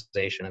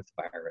aerosolization of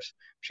the virus,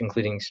 which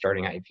including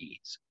starting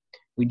IVs.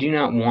 We do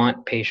not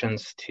want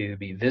patients to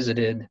be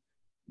visited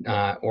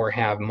or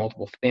have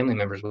multiple family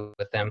members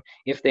with them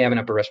if they have an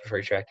upper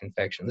respiratory tract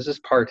infection. This is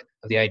part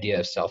of the idea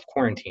of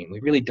self-quarantine. We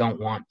really don't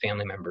want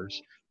family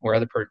members or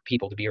other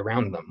people to be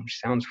around them, which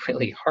sounds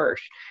really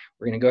harsh.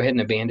 We're going to go ahead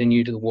and abandon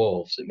you to the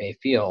wolves, it may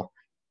feel,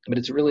 but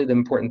it's really the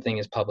important thing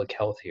is public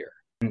health here.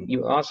 And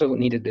you also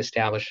need to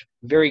establish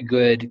very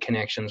good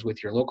connections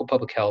with your local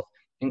public health,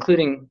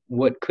 including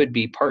what could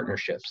be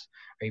partnerships.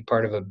 Are you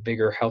part of a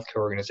bigger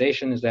healthcare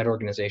organization? Is that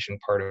organization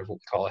part of what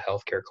we call a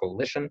healthcare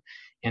coalition?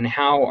 And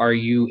how are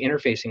you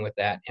interfacing with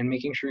that and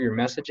making sure your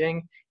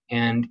messaging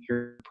and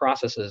your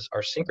processes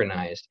are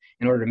synchronized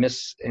in order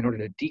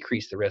to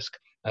decrease the risk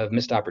of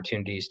missed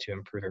opportunities to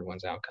improve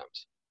everyone's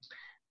outcomes?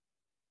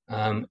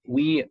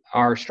 We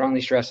are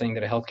strongly stressing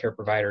that a healthcare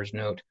provider's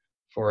note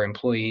for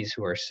employees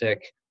who are sick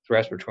with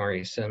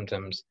respiratory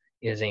symptoms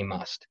is a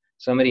must.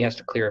 Somebody has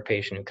to clear a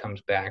patient who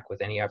comes back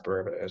with any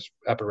upper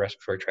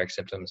respiratory tract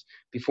symptoms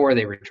before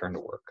they return to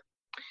work.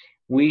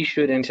 We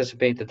should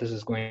anticipate that this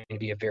is going to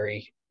be a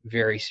very,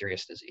 very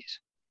serious disease.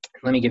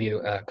 Let me give you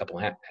a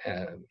couple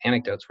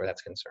anecdotes where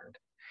that's concerned.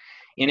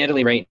 In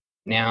Italy right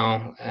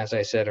now, as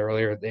I said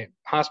earlier, the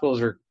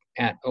hospitals are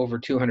at over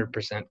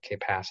 200%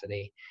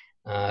 capacity.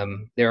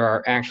 There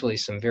are actually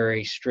some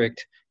very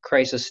strict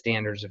crisis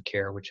standards of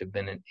care which have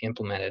been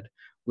implemented,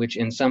 which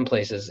in some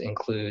places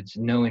includes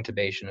no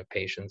intubation of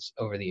patients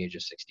over the age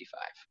of 65.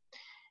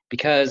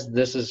 Because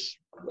this is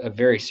a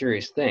very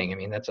serious thing, I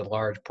mean, that's a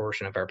large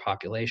portion of our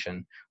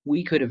population,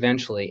 we could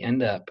eventually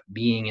end up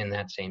being in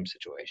that same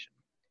situation.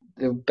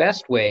 The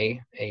best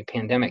way a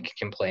pandemic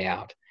can play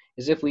out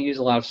is if we use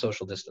a lot of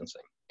social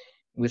distancing.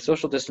 With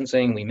social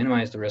distancing, we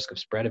minimize the risk of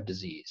spread of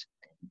disease.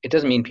 It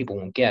doesn't mean people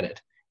won't get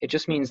it. It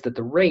just means that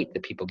the rate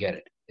that people get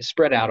it is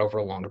spread out over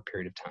a longer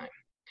period of time.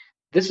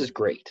 This is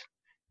great.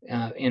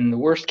 In the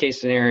worst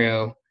case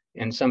scenario,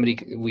 and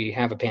we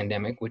have a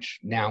pandemic, which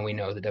now we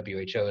know the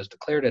WHO has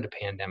declared it a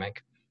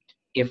pandemic,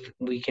 if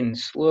we can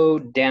slow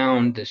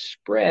down the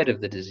spread of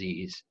the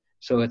disease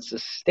so it's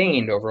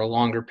sustained over a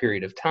longer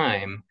period of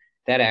time,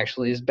 that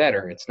actually is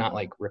better. It's not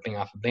like ripping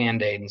off a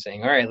Band-Aid and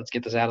saying, all right, let's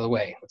get this out of the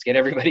way. Let's get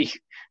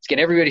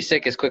everybody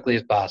sick as quickly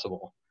as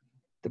possible.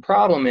 The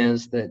problem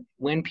is that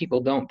when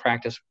people don't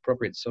practice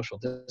appropriate social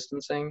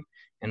distancing,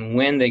 and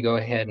when they go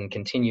ahead and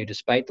continue,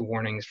 despite the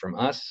warnings from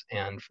us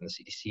and from the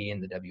CDC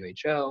and the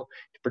WHO,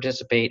 to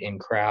participate in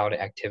crowd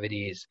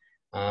activities,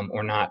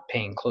 or not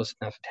paying close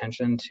enough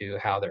attention to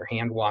how they're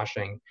hand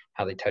washing,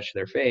 how they touch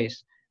their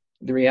face,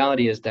 the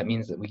reality is that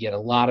means that we get a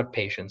lot of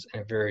patients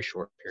in a very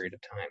short period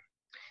of time.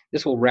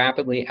 This will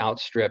rapidly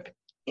outstrip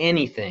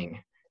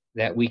anything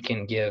that we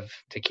can give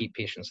to keep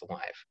patients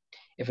alive.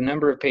 If a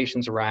number of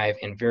patients arrive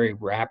in very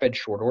rapid,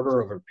 short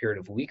order over a period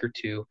of a week or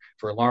two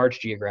for a large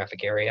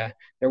geographic area,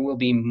 there will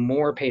be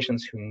more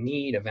patients who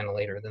need a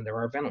ventilator than there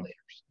are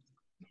ventilators.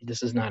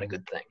 This is not a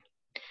good thing.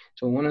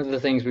 So one of the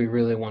things we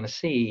really want to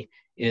see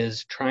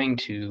is trying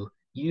to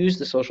use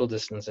the social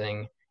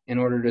distancing in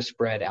order to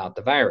spread out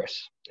the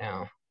virus.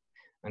 Now,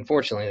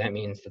 unfortunately, that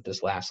means that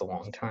this lasts a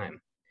long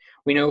time.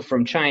 We know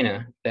from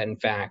China that, in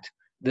fact,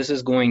 this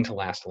is going to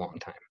last a long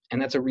time.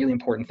 And that's a really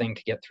important thing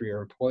to get through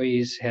your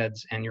employees'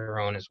 heads and your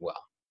own as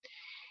well.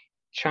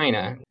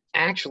 China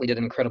actually did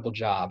an incredible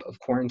job of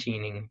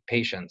quarantining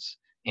patients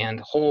and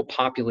whole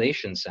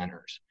population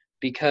centers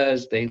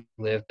because they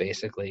live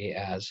basically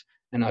as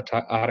an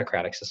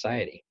autocratic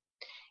society.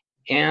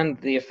 And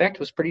the effect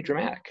was pretty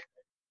dramatic.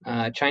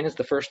 China's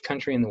the first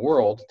country in the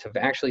world to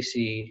actually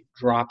see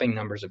dropping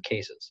numbers of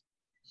cases,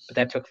 but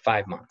that took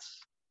 5 months.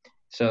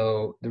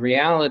 So the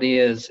reality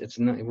is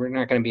we're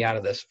not going to be out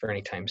of this for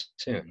any time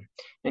soon.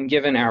 And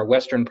given our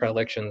Western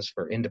predilections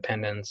for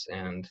independence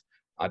and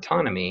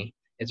autonomy,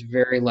 it's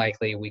very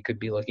likely we could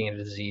be looking at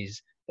a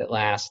disease that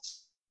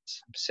lasts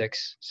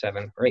 6,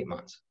 7, or 8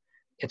 months.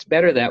 It's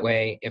better that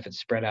way if it's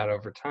spread out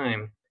over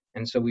time,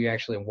 and so we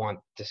actually want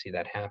to see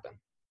that happen.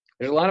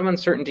 There's a lot of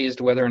uncertainty as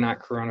to whether or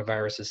not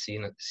coronavirus is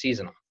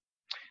seasonal.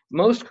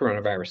 Most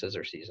coronaviruses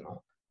are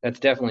seasonal. That's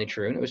definitely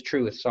true, and it was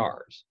true with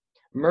SARS.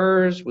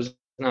 MERS was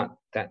not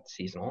that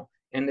seasonal,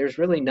 and there's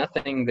really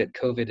nothing that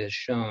COVID has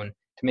shown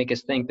to make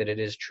us think that it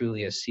is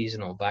truly a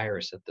seasonal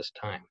virus at this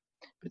time.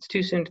 But it's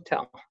too soon to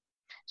tell.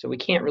 So we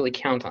can't really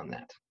count on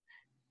that.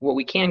 What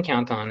we can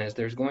count on is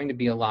there's going to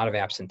be a lot of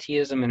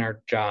absenteeism in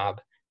our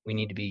job. We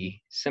need to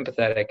be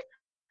sympathetic,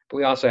 but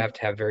we also have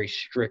to have very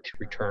strict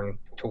return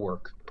to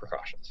work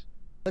precautions.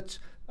 Let's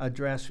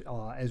address,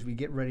 as we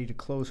get ready to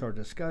close our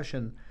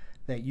discussion,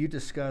 that you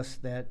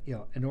discussed that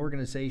an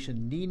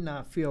organization need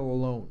not feel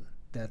alone,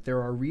 that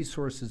there are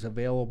resources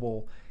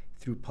available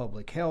through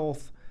public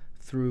health,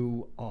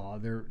 through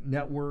their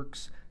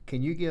networks.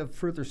 Can you give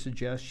further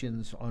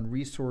suggestions on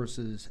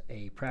resources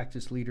a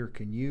practice leader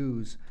can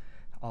use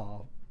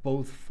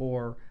both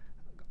for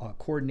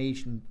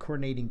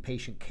coordinating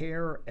patient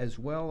care as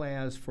well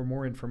as for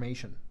more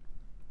information?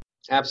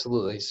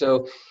 Absolutely.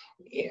 So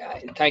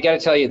I got to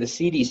tell you, the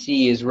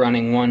CDC is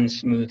running one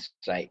smooth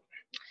site.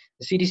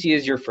 The CDC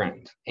is your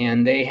friend,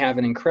 and they have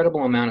an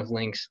incredible amount of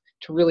links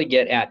to really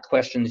get at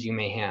questions you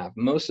may have.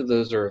 Most of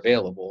those are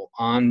available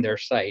on their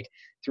site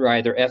through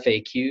either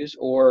FAQs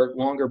or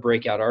longer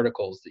breakout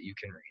articles that you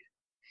can read.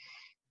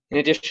 In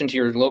addition to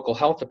your local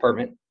health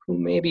department, who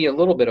may be a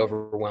little bit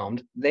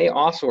overwhelmed, they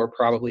also are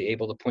probably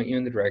able to point you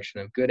in the direction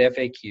of good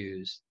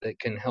FAQs that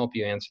can help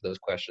you answer those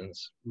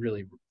questions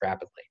really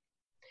rapidly.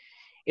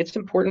 It's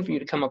important for you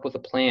to come up with a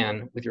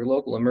plan with your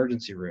local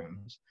emergency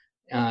rooms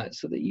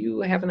so that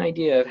you have an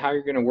idea of how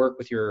you're going to work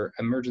with your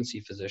emergency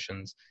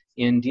physicians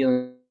in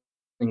dealing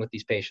with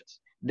these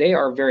patients. They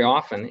are very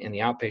often in the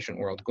outpatient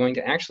world going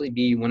to actually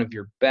be one of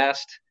your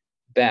best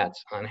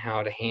bets on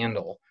how to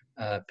handle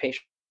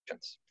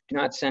patients. Do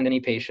not send any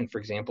patient, for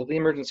example, to the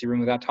emergency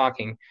room without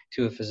talking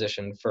to a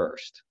physician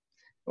first.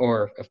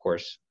 Or, of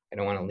course, I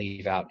don't want to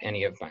leave out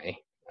any of my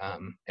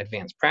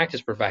advanced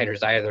practice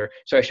providers either,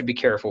 so I should be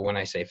careful when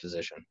I say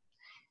physician.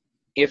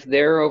 If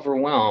they're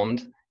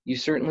overwhelmed, you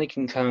certainly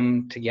can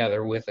come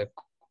together with a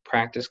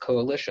practice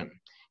coalition.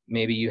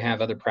 Maybe you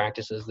have other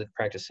practices that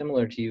practice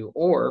similar to you,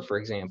 or, for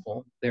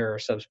example, there are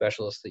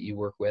subspecialists that you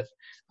work with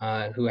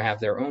who have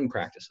their own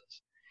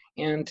practices.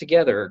 And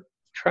together,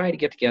 try to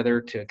get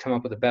together to come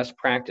up with the best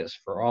practice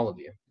for all of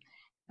you.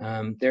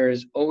 there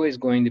is always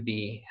going to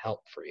be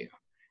help for you.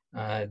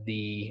 At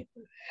the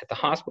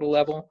hospital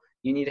level,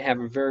 you need to have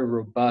a very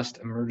robust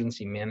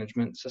emergency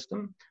management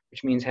system,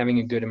 which means having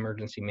a good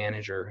emergency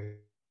manager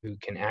who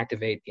can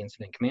activate the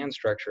incident command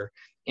structure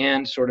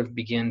and sort of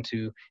begin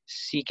to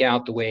seek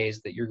out the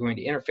ways that you're going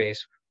to interface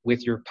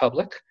with your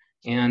public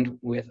and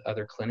with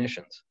other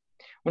clinicians.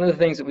 One of the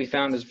things that we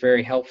found is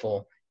very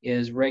helpful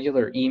is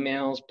regular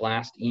emails,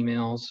 blast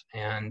emails,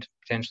 and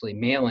potentially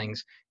mailings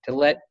to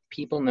let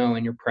people know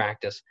in your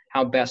practice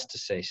how best to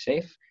stay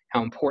safe,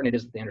 how important it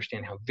is that they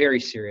understand how very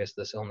serious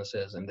this illness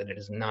is and that it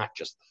is not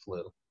just the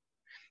flu.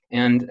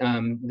 And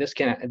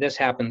this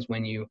happens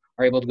when you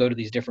are able to go to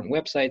these different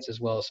websites as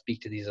well as speak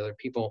to these other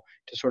people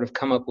to sort of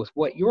come up with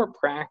what your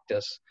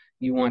practice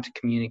you want to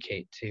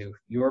communicate to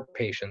your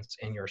patients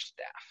and your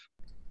staff.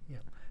 Yeah.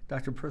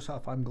 Dr.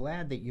 Persoff, I'm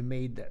glad that you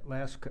made that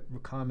last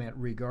comment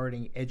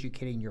regarding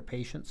educating your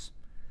patients,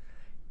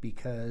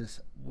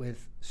 because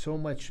with so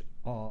much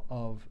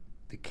of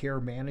the care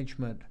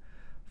management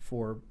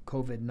for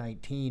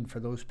COVID-19 for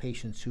those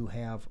patients who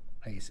have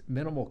a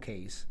minimal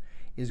case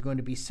is going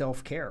to be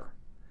self-care.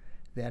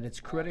 That it's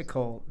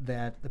critical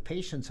that the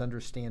patients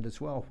understand as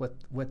well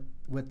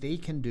what they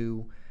can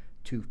do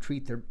to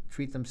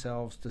treat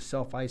themselves, to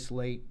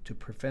self-isolate, to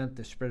prevent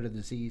the spread of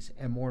disease,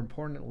 and more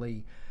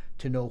importantly,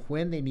 to know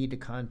when they need to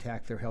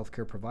contact their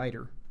healthcare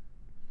provider.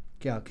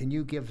 Gail, can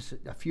you give us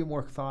a few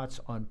more thoughts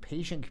on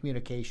patient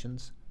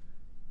communications?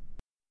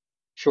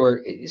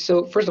 Sure.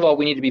 So first of all,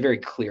 we need to be very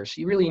clear.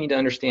 So you really need to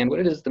understand what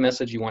it is the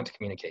message you want to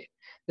communicate.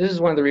 This is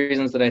one of the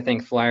reasons that I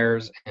think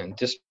flyers and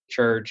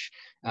discharge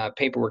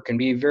paperwork can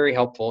be very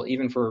helpful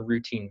even for a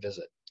routine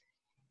visit.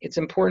 It's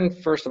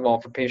important, first of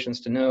all, for patients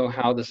to know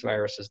how this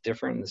virus is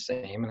different and the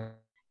same.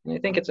 And I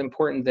think it's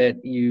important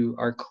that you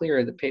are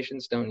clear that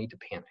patients don't need to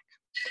panic.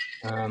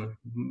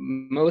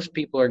 Most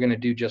people are going to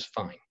do just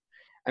fine.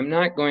 I'm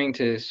not going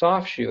to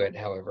soft shoe it,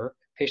 however.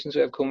 Patients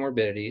who have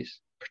comorbidities,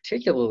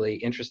 particularly,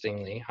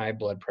 interestingly, high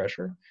blood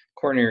pressure,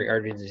 coronary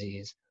artery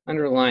disease,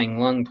 underlying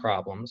lung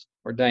problems,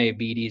 or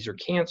diabetes or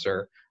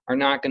cancer, are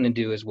not going to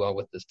do as well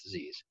with this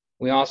disease.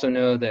 We also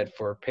know that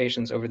for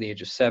patients over the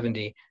age of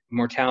 70, the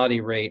mortality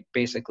rate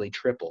basically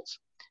triples.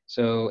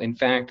 So in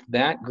fact,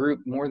 that group,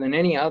 more than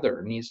any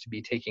other, needs to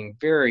be taking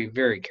very,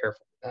 very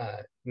careful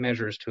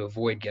measures to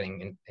avoid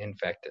getting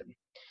infected.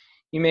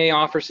 You may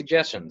offer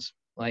suggestions,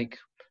 like,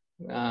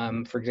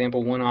 for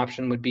example, one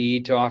option would be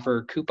to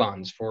offer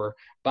coupons for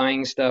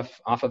buying stuff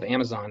off of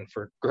Amazon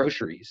for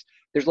groceries.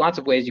 There's lots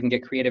of ways you can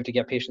get creative to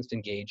get patients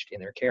engaged in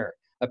their care.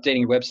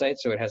 Updating your website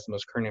so it has the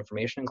most current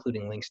information,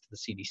 including links to the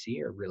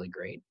CDC, are really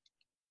great.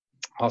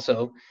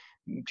 Also,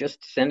 just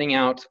sending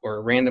out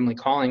or randomly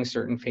calling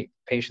certain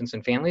patients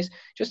and families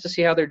just to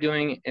see how they're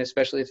doing,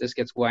 especially if this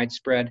gets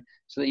widespread,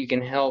 so that you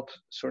can help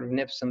sort of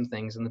nip some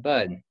things in the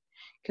bud.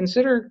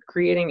 Consider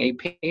creating a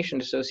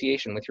patient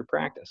association with your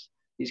practice.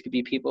 These could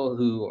be people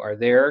who are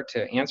there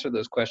to answer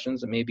those questions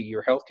that maybe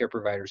your healthcare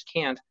providers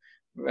can't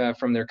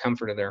from their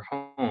comfort of their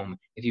home,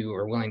 if you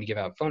are willing to give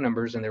out phone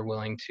numbers and they're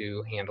willing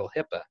to handle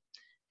HIPAA.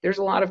 There's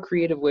a lot of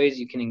creative ways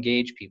you can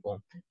engage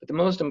people, but the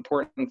most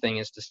important thing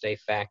is to stay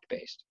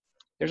fact-based.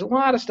 There's a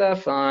lot of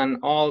stuff on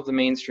all of the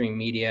mainstream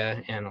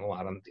media and a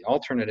lot of the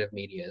alternative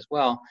media as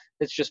well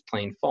that's just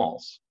plain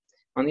false.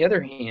 On the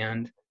other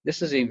hand,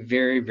 this is a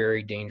very,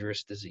 very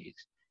dangerous disease.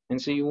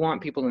 And so you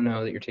want people to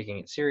know that you're taking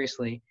it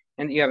seriously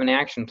and that you have an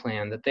action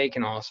plan that they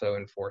can also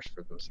enforce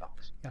for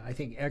themselves. Yeah, I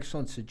think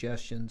excellent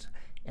suggestions,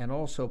 and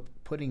also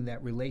putting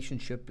that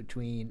relationship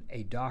between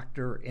a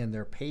doctor and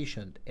their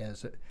patient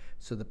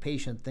so the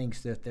patient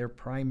thinks that their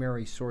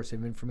primary source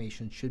of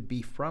information should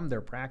be from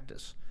their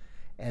practice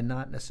and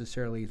not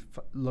necessarily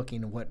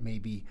looking at what may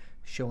be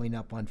showing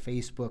up on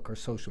Facebook or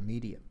social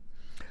media.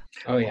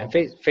 Oh yeah,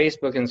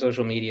 Facebook and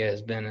social media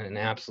has been an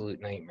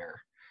absolute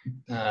nightmare.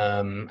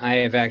 I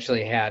have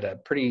actually had a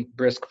pretty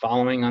brisk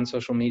following on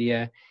social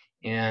media,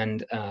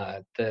 and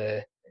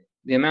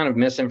the amount of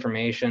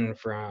misinformation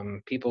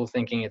from people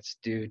thinking it's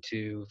due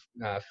to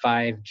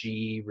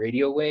 5G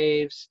radio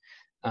waves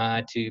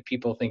to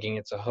people thinking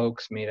it's a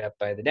hoax made up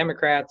by the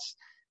Democrats.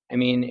 I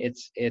mean,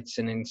 it's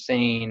an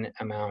insane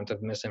amount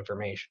of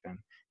misinformation.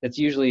 It's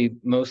usually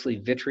mostly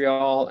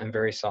vitriol and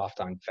very soft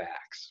on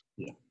facts.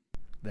 Yeah,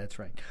 that's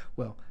right.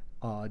 Well,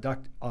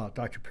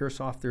 Dr.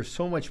 Persoff, there's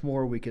so much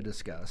more we could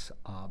discuss,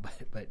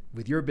 but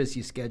with your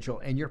busy schedule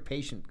and your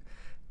patient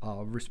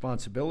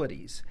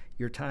responsibilities,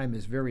 your time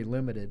is very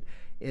limited.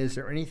 Is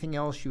there anything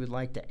else you would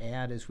like to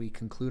add as we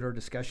conclude our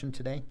discussion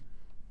today?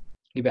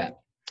 You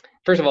bet.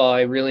 First of all,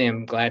 I really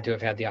am glad to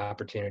have had the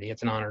opportunity.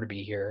 It's an honor to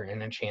be here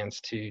and a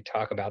chance to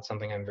talk about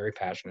something I'm very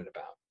passionate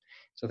about.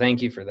 So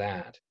thank you for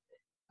that.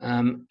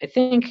 I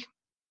think,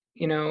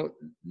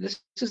 this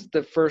is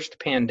the first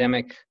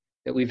pandemic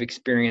that we've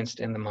experienced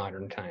in the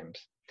modern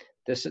times.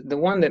 The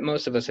one that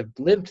most of us have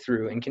lived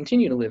through and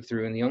continue to live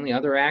through, and the only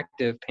other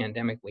active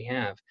pandemic we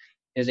have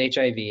is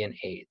HIV and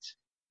AIDS.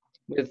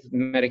 With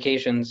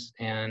medications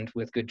and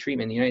with good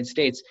treatment in the United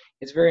States,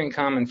 it's very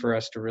uncommon for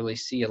us to really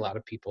see a lot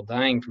of people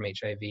dying from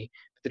HIV, but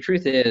But the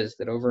truth is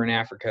that over in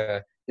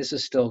Africa, this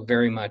is still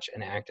very much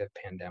an active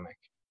pandemic.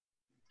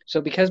 So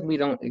because we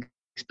don't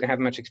have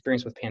much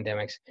experience with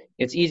pandemics,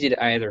 it's easy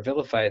to either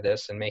vilify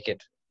this and make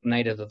it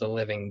Night of the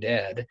Living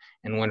Dead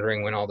and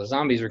wondering when all the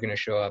zombies are going to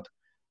show up,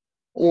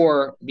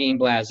 or being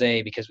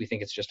blasé because we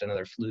think it's just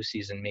another flu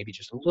season, maybe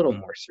just a little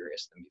more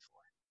serious than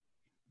before.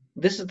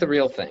 This is the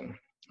real thing.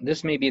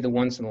 This may be the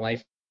once in a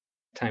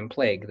lifetime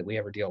plague that we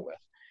ever deal with.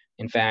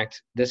 In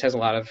fact, this has a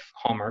lot of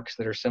hallmarks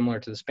that are similar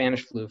to the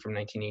Spanish flu from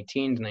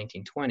 1918 to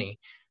 1920,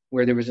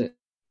 where there was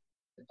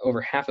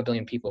over 500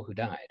 million people who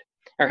died.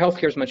 Our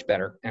healthcare is much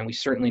better, and we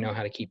certainly know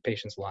how to keep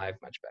patients alive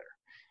much better.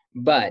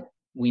 But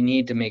we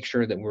need to make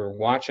sure that we're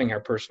watching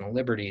our personal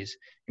liberties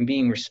and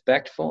being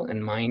respectful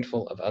and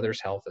mindful of others'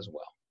 health as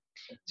well.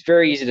 It's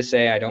very easy to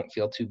say, I don't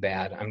feel too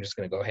bad. I'm just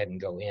going to go ahead and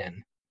go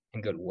in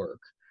and go to work.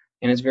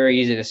 And it's very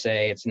easy to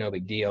say, it's no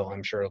big deal.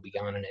 I'm sure it'll be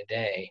gone in a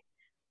day.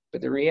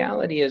 But the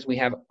reality is we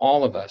have,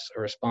 all of us,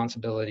 a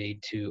responsibility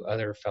to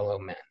other fellow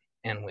men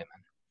and women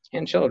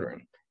and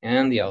children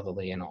and the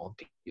elderly and all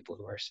people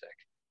who are sick.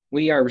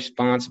 We are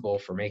responsible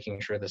for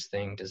making sure this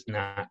thing does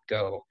not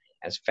go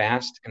as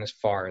fast and as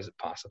far as it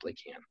possibly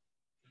can.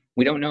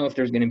 We don't know if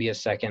there's going to be a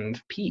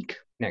second peak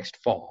next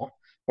fall,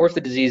 or if the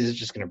disease is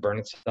just going to burn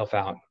itself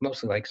out,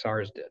 mostly like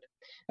SARS did.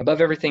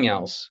 Above everything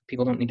else,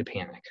 people don't need to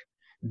panic.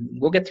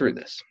 We'll get through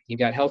this. You've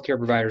got healthcare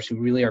providers who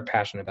really are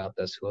passionate about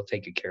this, who will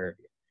take good care of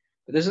you.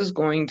 But this is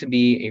going to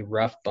be a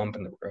rough bump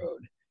in the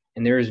road,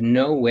 and there is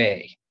no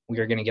way we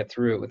are going to get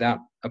through it without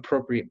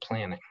appropriate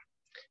planning.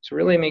 So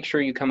really make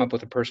sure you come up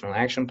with a personal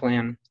action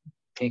plan.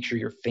 Make sure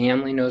your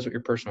family knows what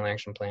your personal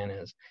action plan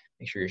is.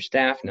 Make sure your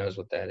staff knows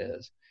what that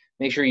is.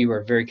 Make sure you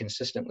are very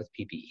consistent with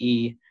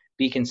PPE.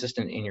 Be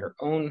consistent in your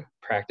own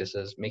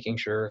practices, making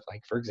sure,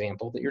 like, for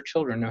example, that your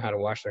children know how to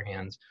wash their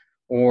hands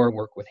or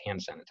work with hand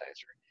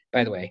sanitizer.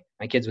 By the way,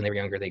 my kids, when they were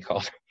younger, they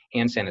called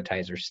hand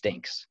sanitizer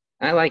stinks.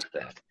 I like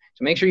that.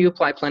 So make sure you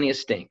apply plenty of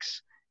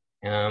stinks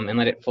and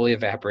let it fully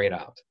evaporate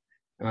out.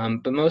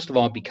 But most of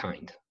all, be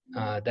kind.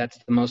 That's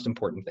the most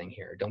important thing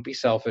here. Don't be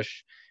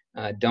selfish.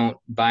 Don't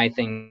buy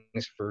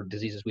things for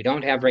diseases we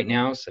don't have right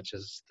now, such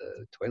as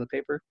the toilet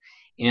paper,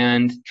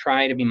 and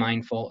try to be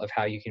mindful of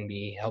how you can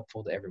be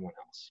helpful to everyone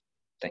else.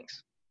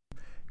 Thanks.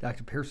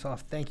 Dr. Pearsall,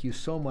 thank you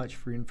so much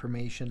for your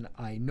information.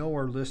 I know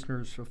our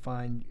listeners will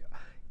find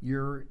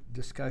your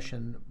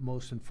discussion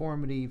most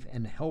informative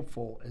and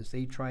helpful as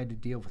they try to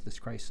deal with this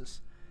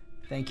crisis.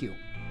 Thank you.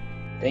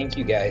 Thank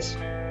you, guys.